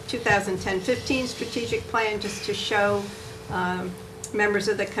the 2010-15 strategic plan, just to show members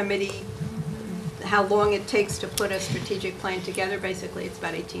of the committee how long it takes to put a strategic plan together. Basically, it's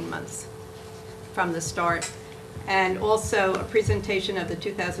about 18 months from the start. And also a presentation of the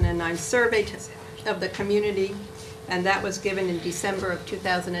 2009 survey of the community, and that was given in December of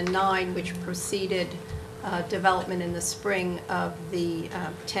 2009, which preceded development in the spring of the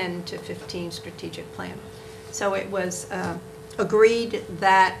 10 to 15 strategic plan. So it was agreed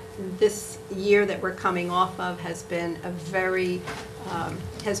that this year that we're coming off of has been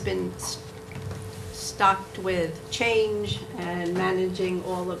stocked with change and managing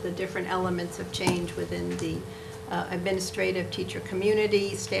all of the different elements of change within the administrative teacher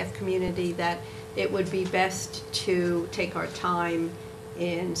community, staff community, that it would be best to take our time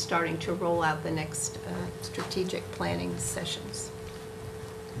in starting to roll out the next strategic planning sessions.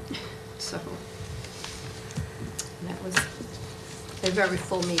 So that was a very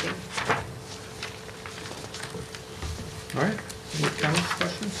full meeting. All right, any comments,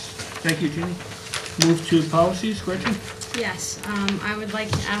 questions? Thank you, Jeannie. Move to policies, Gretchen? Yes, I would like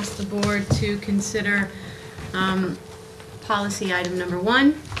to ask the board to consider policy item number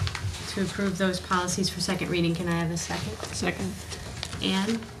 1, to approve those policies for second reading. Can I have a second? Second.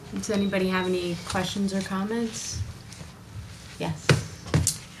 Anne, does anybody have any questions or comments? Yes.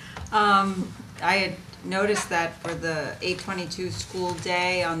 I had noticed that for the 8/22 school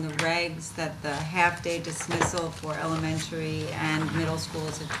day on the regs, that the half-day dismissal for elementary and middle school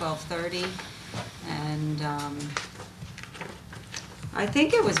is at 12:30. And I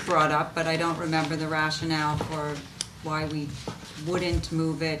think it was brought up, but I don't remember the rationale for why we wouldn't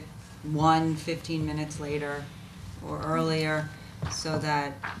move it 15 minutes later or earlier, so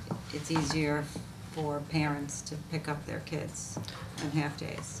that it's easier for parents to pick up their kids on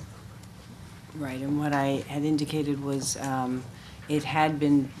half-days. Right, and what I had indicated was it had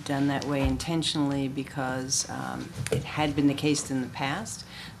been done that way intentionally because it had been the case in the past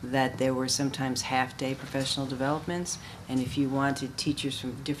that there were sometimes half-day professional developments, and if you wanted teachers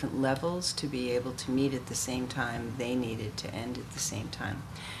from different levels to be able to meet at the same time, they needed to end at the same time.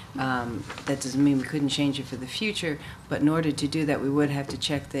 That doesn't mean we couldn't change it for the future, but in order to do that, we would have to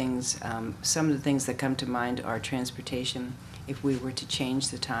check things. Some of the things that come to mind are transportation. If we were to change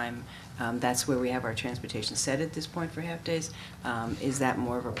the time, that's where we have our transportation set at this point for half-days. Is that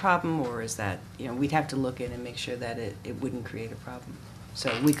more of a problem, or is that, we'd have to look in and make sure that it wouldn't create a problem. So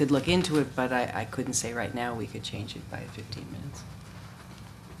we could look into it, but I couldn't say right now we could change it by 15 minutes.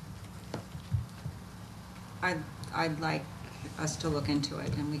 I'd like us to look into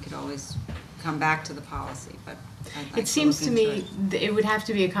it, and we could always come back to the policy, but I'd like It seems to look me into it. it would have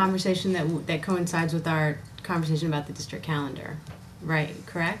to be a conversation that coincides with our conversation about the district calendar, right?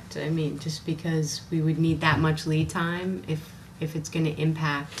 Correct? I mean, just because we would need that much lead time if it's going to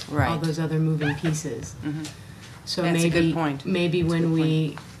impact all Right. those other moving pieces. Mhm. So That's a maybe good point. maybe That's a when good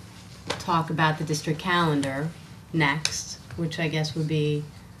we talk about the district calendar next, which I guess would be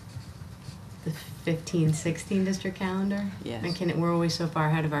the 15-16 district calendar. Yes. And we're always so far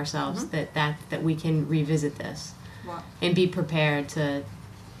ahead of ourselves that we can revisit this Well, and be prepared to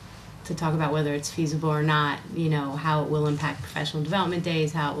talk about whether it's feasible or not, how it will impact professional development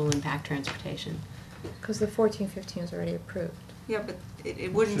days, how it will impact transportation. Because the 14-15 is already approved. yeah, but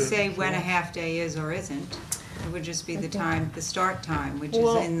it wouldn't say when a half-day is or isn't. It would just be the time, the start time, which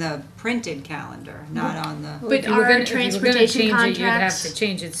Well- is in the printed calendar, not on the... But If you were our gonna- transportation if you were gonna change it, contracts- you'd have to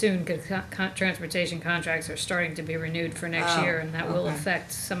change it soon, because transportation contracts are starting to be renewed for next Oh, year, and that will okay.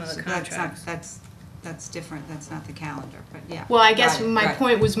 affect some of the So that's not- contracts. That's different, that's not the calendar, but yeah. Well, I guess Got it, my right.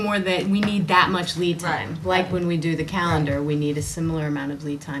 point was more that we need that much lead time. Right, Like right. when we do the calendar, we need a similar amount of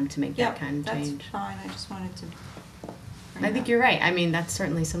lead time to make Yeah, that kind of change. that's fine, I just wanted to... bring I it think up. you're right. I mean, that's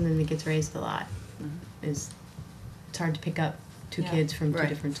certainly something that gets raised a lot. Mhm. Is it's hard to pick up two Yeah, kids from two right.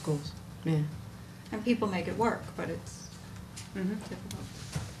 different schools. Yeah. And people make it work, but it's Mhm. difficult.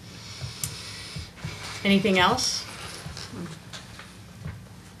 Anything else?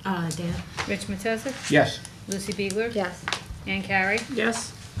 Dan? Rich Matesic? Yes. Lucy Biegler? Yes. Ann Carey?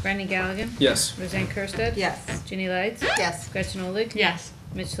 Yes. Brendan Galligan? Yes. Roseanne Kursted? Yes. Ginny Lights? Yes. Gretchen Olig? Yes.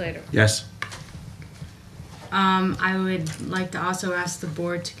 Mitch Slater? Yes. I would like to also ask the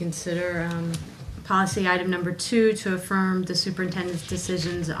board to consider policy item number 2 to affirm the superintendent's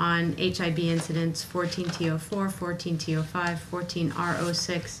decisions on HIB incidents 14T04, 14T05,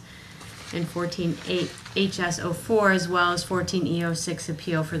 14R06, and 14HS04, as well as 14E06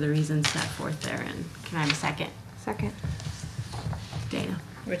 appeal for the reasons set forth therein. Can I have a second? Second. Dana?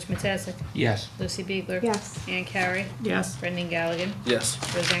 Rich Matesic? Yes. Lucy Biegler? Yes. Ann Carey? Yes. Brendan Galligan? Yes.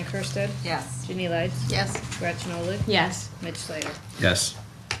 Roseanne Kursted? Yes. Ginny Lights? Yes. Gretchen Olig? Yes. Mitch Slater? Yes.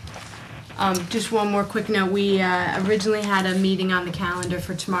 Just one more quick note. We originally had a meeting on the calendar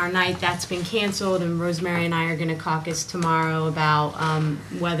for tomorrow night. That's been canceled, and Rosemary and I are going to caucus tomorrow about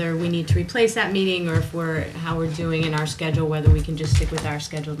whether we need to replace that meeting or how we're doing in our schedule, whether we can just stick with our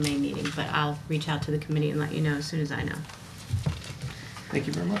scheduled May meeting. But I'll reach out to the committee and let you know as soon as I know. Thank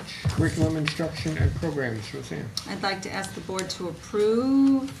you very much. Curriculum, instruction, and programs, Roseanne. I'd like to ask the board to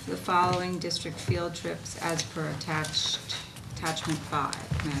approve the following district field trips as per attachment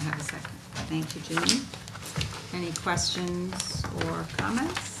 5. May I have a second? Thank you, Ginny. Any questions or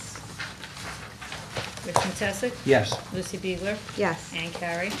comments? Rich Matesic? Yes. Lucy Biegler? Yes. Ann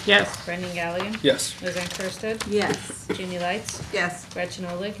Carey? Yes. Brendan Galligan? Yes. Roseanne Kursted? Yes. Ginny Lights? Yes. Gretchen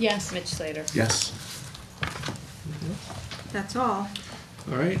Olig? Yes. Mitch Slater? Yes. That's all.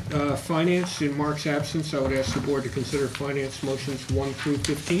 All right, finance, in Mark's absence, I would ask the board to consider finance motions 1 through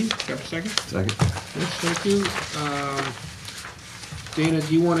 15. Do you have a second? Second. Yes, thank you. Dana,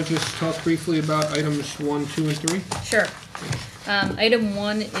 do you want to just talk briefly about items 1, 2, and 3? Sure. Item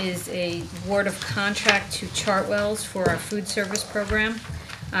 1 is a award of contract to Chartwells for our food service program.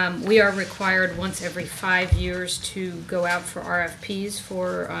 We are required once every 5 years to go out for RFPs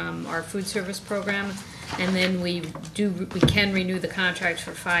for our food service program, and then we can renew the contract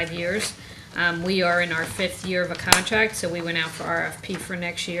for 5 years. We are in our 5th year of a contract, so we went out for RFP for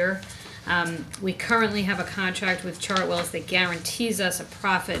next year. We currently have a contract with Chartwells that guarantees us a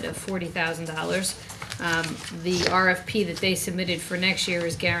profit of $40,000. The RFP that they submitted for next year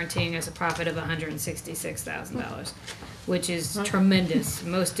is guaranteeing us a profit of $166,000, which is tremendous.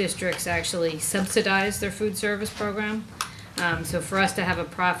 Most districts actually subsidize their food service program. So for us to have a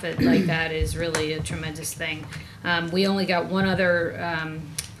profit like that is really a tremendous thing. We only got one other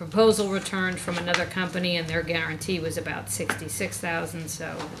proposal returned from another company, and their guarantee was about $66,000.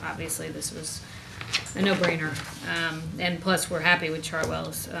 So obviously this was a no-brainer. And plus, we're happy with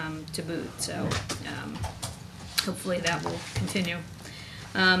Chartwells to boot. So hopefully that will continue.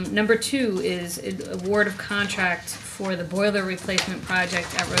 Number 2 is award of contract for the boiler replacement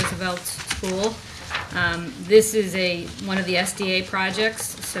project at Roosevelt School. This is one of the SDA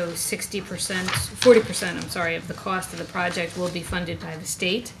projects, so 40%, I'm sorry, of the cost of the project will be funded by the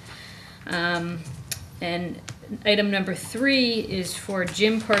state. And item number 3 is for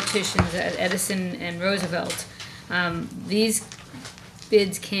gym partitions at Edison and Roosevelt. These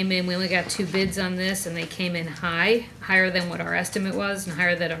bids came in, we only got 2 bids on this, and they came in higher than what our estimate was and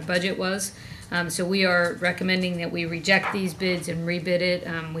higher than our budget was. So we are recommending that we reject these bids and rebid it.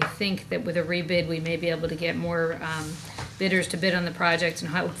 We think that with a rebid, we may be able to get more bidders to bid on the project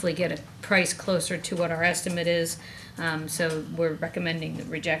and hopefully get a price closer to what our estimate is. So we're recommending the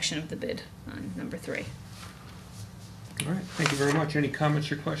rejection of the bid on number 3. All right, thank you very much. Any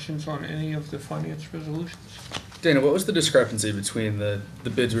comments or questions on any of the finance resolutions? Dana, what was the discrepancy between the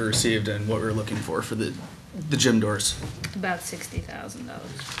bids we received and what we were looking for the gym doors? About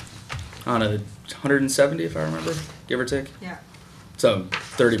 $60,000. On a 170, if I remember, give or take? Yeah. So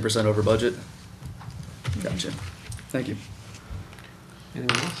 30% over budget? Gotcha. Thank you.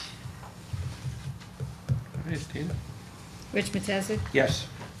 Anyone else? All right, Dana? Rich Matesic? Yes.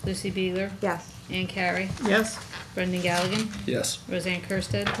 Lucy Beeler? Yes. Ann Carey? Yes. Brendan Galligan? Yes. Roseanne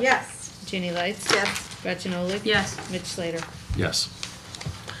Kirsted? Yes. Ginny Lights? Yes. Gretchen Olich? Yes. Mitch Slater? Yes.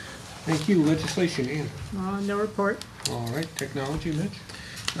 Thank you. Legislation, Ann. No report. All right, technology, Mitch?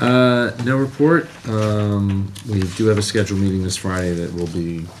 No report. We do have a scheduled meeting this Friday that will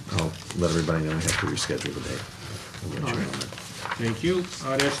be, I'll let everybody know we have to reschedule the date. I'll let you know on that. Thank you.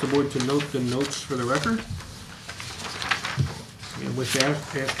 I'd ask the board to note the notes for the record. And with that,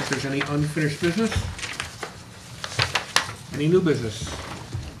 ask if there's any unfinished business. Any new business?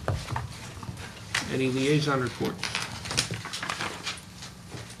 Any liaison reports?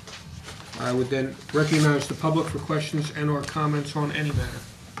 I would then recognize the public for questions and/or comments on any matter.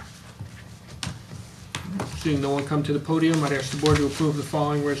 Seeing no one come to the podium, I'd ask the board to approve the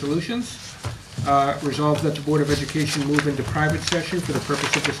following resolutions. Resolve that the Board of Education move into private session for the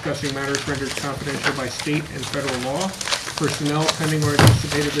purpose of discussing matters rendered confidential by state and federal law, personnel pending or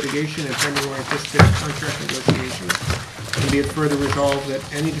anticipated litigation, and pending or anticipated contract negotiations. And be it further resolved that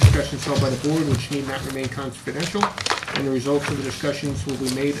any discussions held by the board which need not remain confidential, and the results of the discussions will be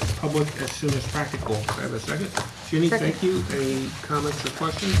made public as soon as practical. Do I have a second? Ginny, thank you. Any comments or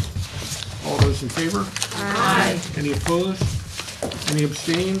questions? All those in favor? Aye. Any opposed? Any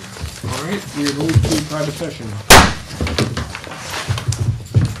abstained? All right, we are moved to private session.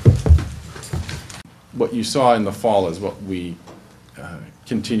 What you saw in the fall is what we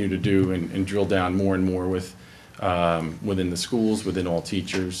continue to do and drill down more and more with within the schools, within all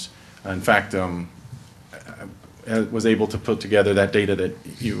teachers. In fact, I was able to put together that data that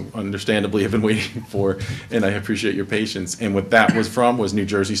you understandably have been waiting for, and I appreciate your patience. And what that was from was New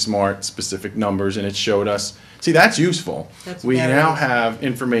Jersey Smart specific numbers, and it showed us, see, that's useful. We now have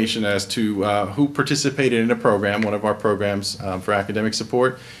information as to who participated in a program, one of our programs for academic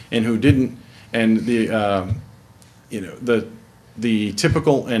support, and who didn't, and the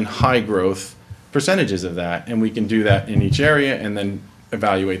typical and high growth percentages of that, and we can do that in each area and then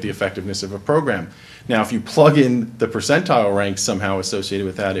evaluate the effectiveness of a program. Now, if you plug in the percentile ranks somehow associated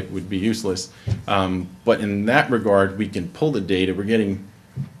with that, it would be useless. But in that regard, we can pull the data. We're getting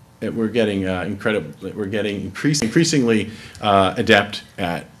increasingly adept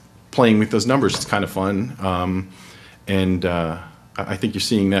at playing with those numbers. It's kind of fun, and I think you're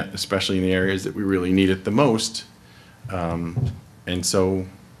seeing that, especially in the areas that we really need it the most. And And so,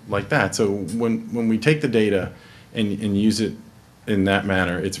 like that. So when we take the data and use it in that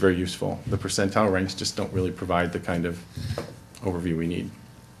manner, it's very useful. The percentile ranks just don't really provide the kind of overview we need.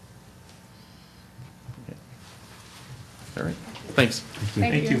 Okay. All right, thanks.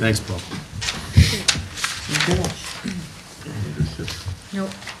 Thank you. Thanks, Paul. Anything else? Nope.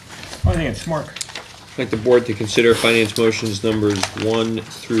 Finance, Mark. I'd like the board to consider finance motions numbers 1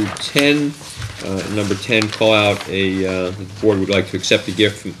 through 10. Number 10, call out the board would like to accept a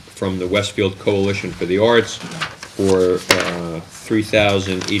gift from the Westfield Coalition for the Arts for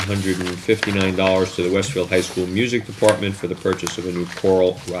 $3,859 to the Westfield High School Music Department for the purchase of a new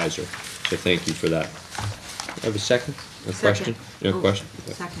choral riser. So thank you for that. I have a second? A question? No question?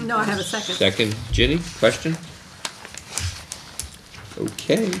 No, I have a second. Second, Ginny, question?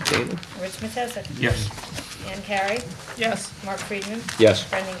 Okay, Dana? Rich Matesa. Yes. Ann Carey. Yes. Mark Friedman. Yes.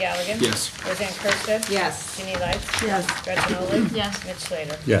 Brendan Gallagher. Yes. Roseanne Kerstead. Yes. Ginny Lights. Yes. Gretchen Oley. Yes. Mitch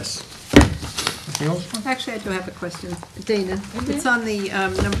Slater. Yes. Anything else? Actually, I do have a question. Dana, it's on the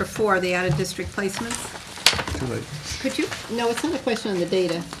number 4, the out-of-district placements. Too late. Could you, no, it's not a question on the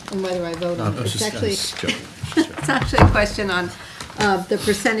data and whether I vote on it. It's actually, joking. it's actually a question on the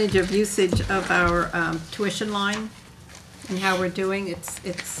percentage of usage of our tuition line and how we're doing.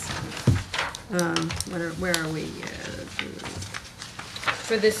 Where are we?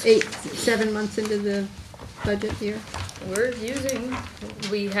 For this, 7 months into the budget year?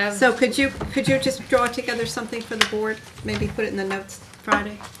 we have. So could you just draw together something for the board? Maybe put it in the notes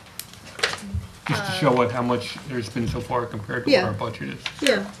Friday? Just to show what, how much there's been so far compared to what Yeah. our budget is.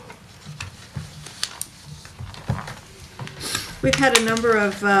 Yeah. We've had a number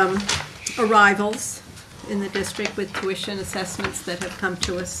of arrivals in the district with tuition assessments that have come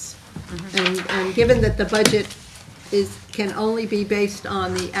to us. And given that the budget can only be based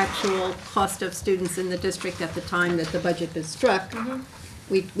on the actual cost of students in the district at the time that the budget is struck,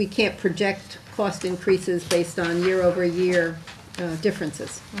 we can't project cost increases based on year-over-year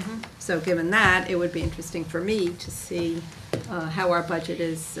differences. So given that, it would be interesting for me to see how our budget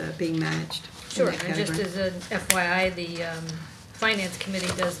is being managed. in Sure, that and just category. as an FYI, the Finance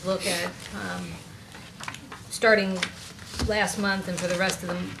Committee does look at, starting last month and for the rest of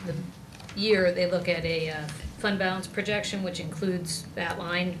the year, they look at a fund balance projection, which includes that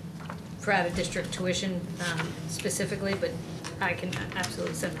line for out-of-district tuition specifically, but I can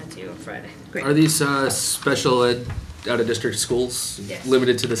absolutely send that to you on Friday. Great. Are these special ed out-of-district schools Yes.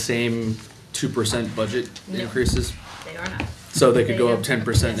 limited to the same 2% budget No. increases? They are not. So they could go They up have-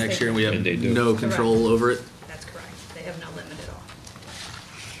 10% yes, next they year and we And they have do. no control over it? That's correct. They have no limit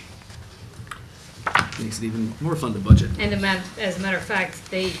at all. Makes it even more fun to budget. And as a matter of fact,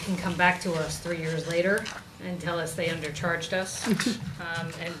 they can come back to us 3 years later and tell us they undercharged us and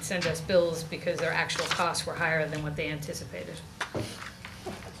send us bills because their actual costs were higher than what they anticipated.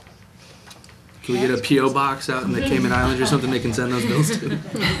 Can we get a P.O. box out in the Cayman Islands or something they can send those bills to?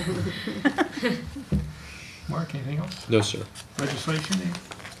 Mark, anything else? No, sir. Legislation,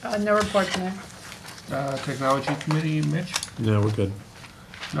 No report tonight. Technology Committee, Mitch? No, we're good.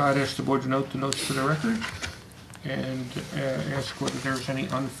 No, I'd ask the board to note the notes for the record and ask whether there's any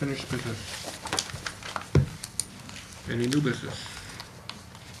unfinished business. Any new business?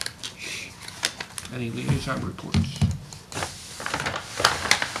 Any liaison reports?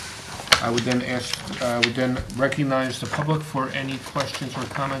 I would then recognize the public for any questions or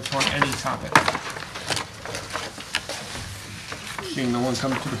comments on any topic. Seeing no one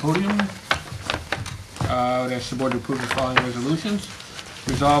come to the podium, I would ask the board to approve the following resolutions.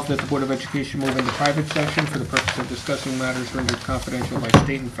 Resolved that the Board of Education move into private session for the purpose of discussing matters rendered confidential by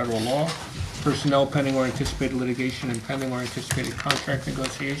state and federal law, personnel pending or anticipated litigation, and pending or anticipated contract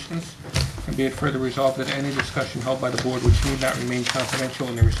negotiations. And be it further resolved that any discussion held by the board which need not remain confidential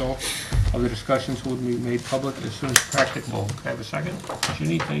and the results of the discussions will be made public as soon as practicable. Can I have a second?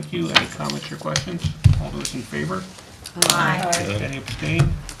 Ginny, thank you. Any comments or questions? All those in favor? Aye. Any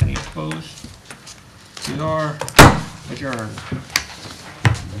abstain? Any opposed? We are adjourned.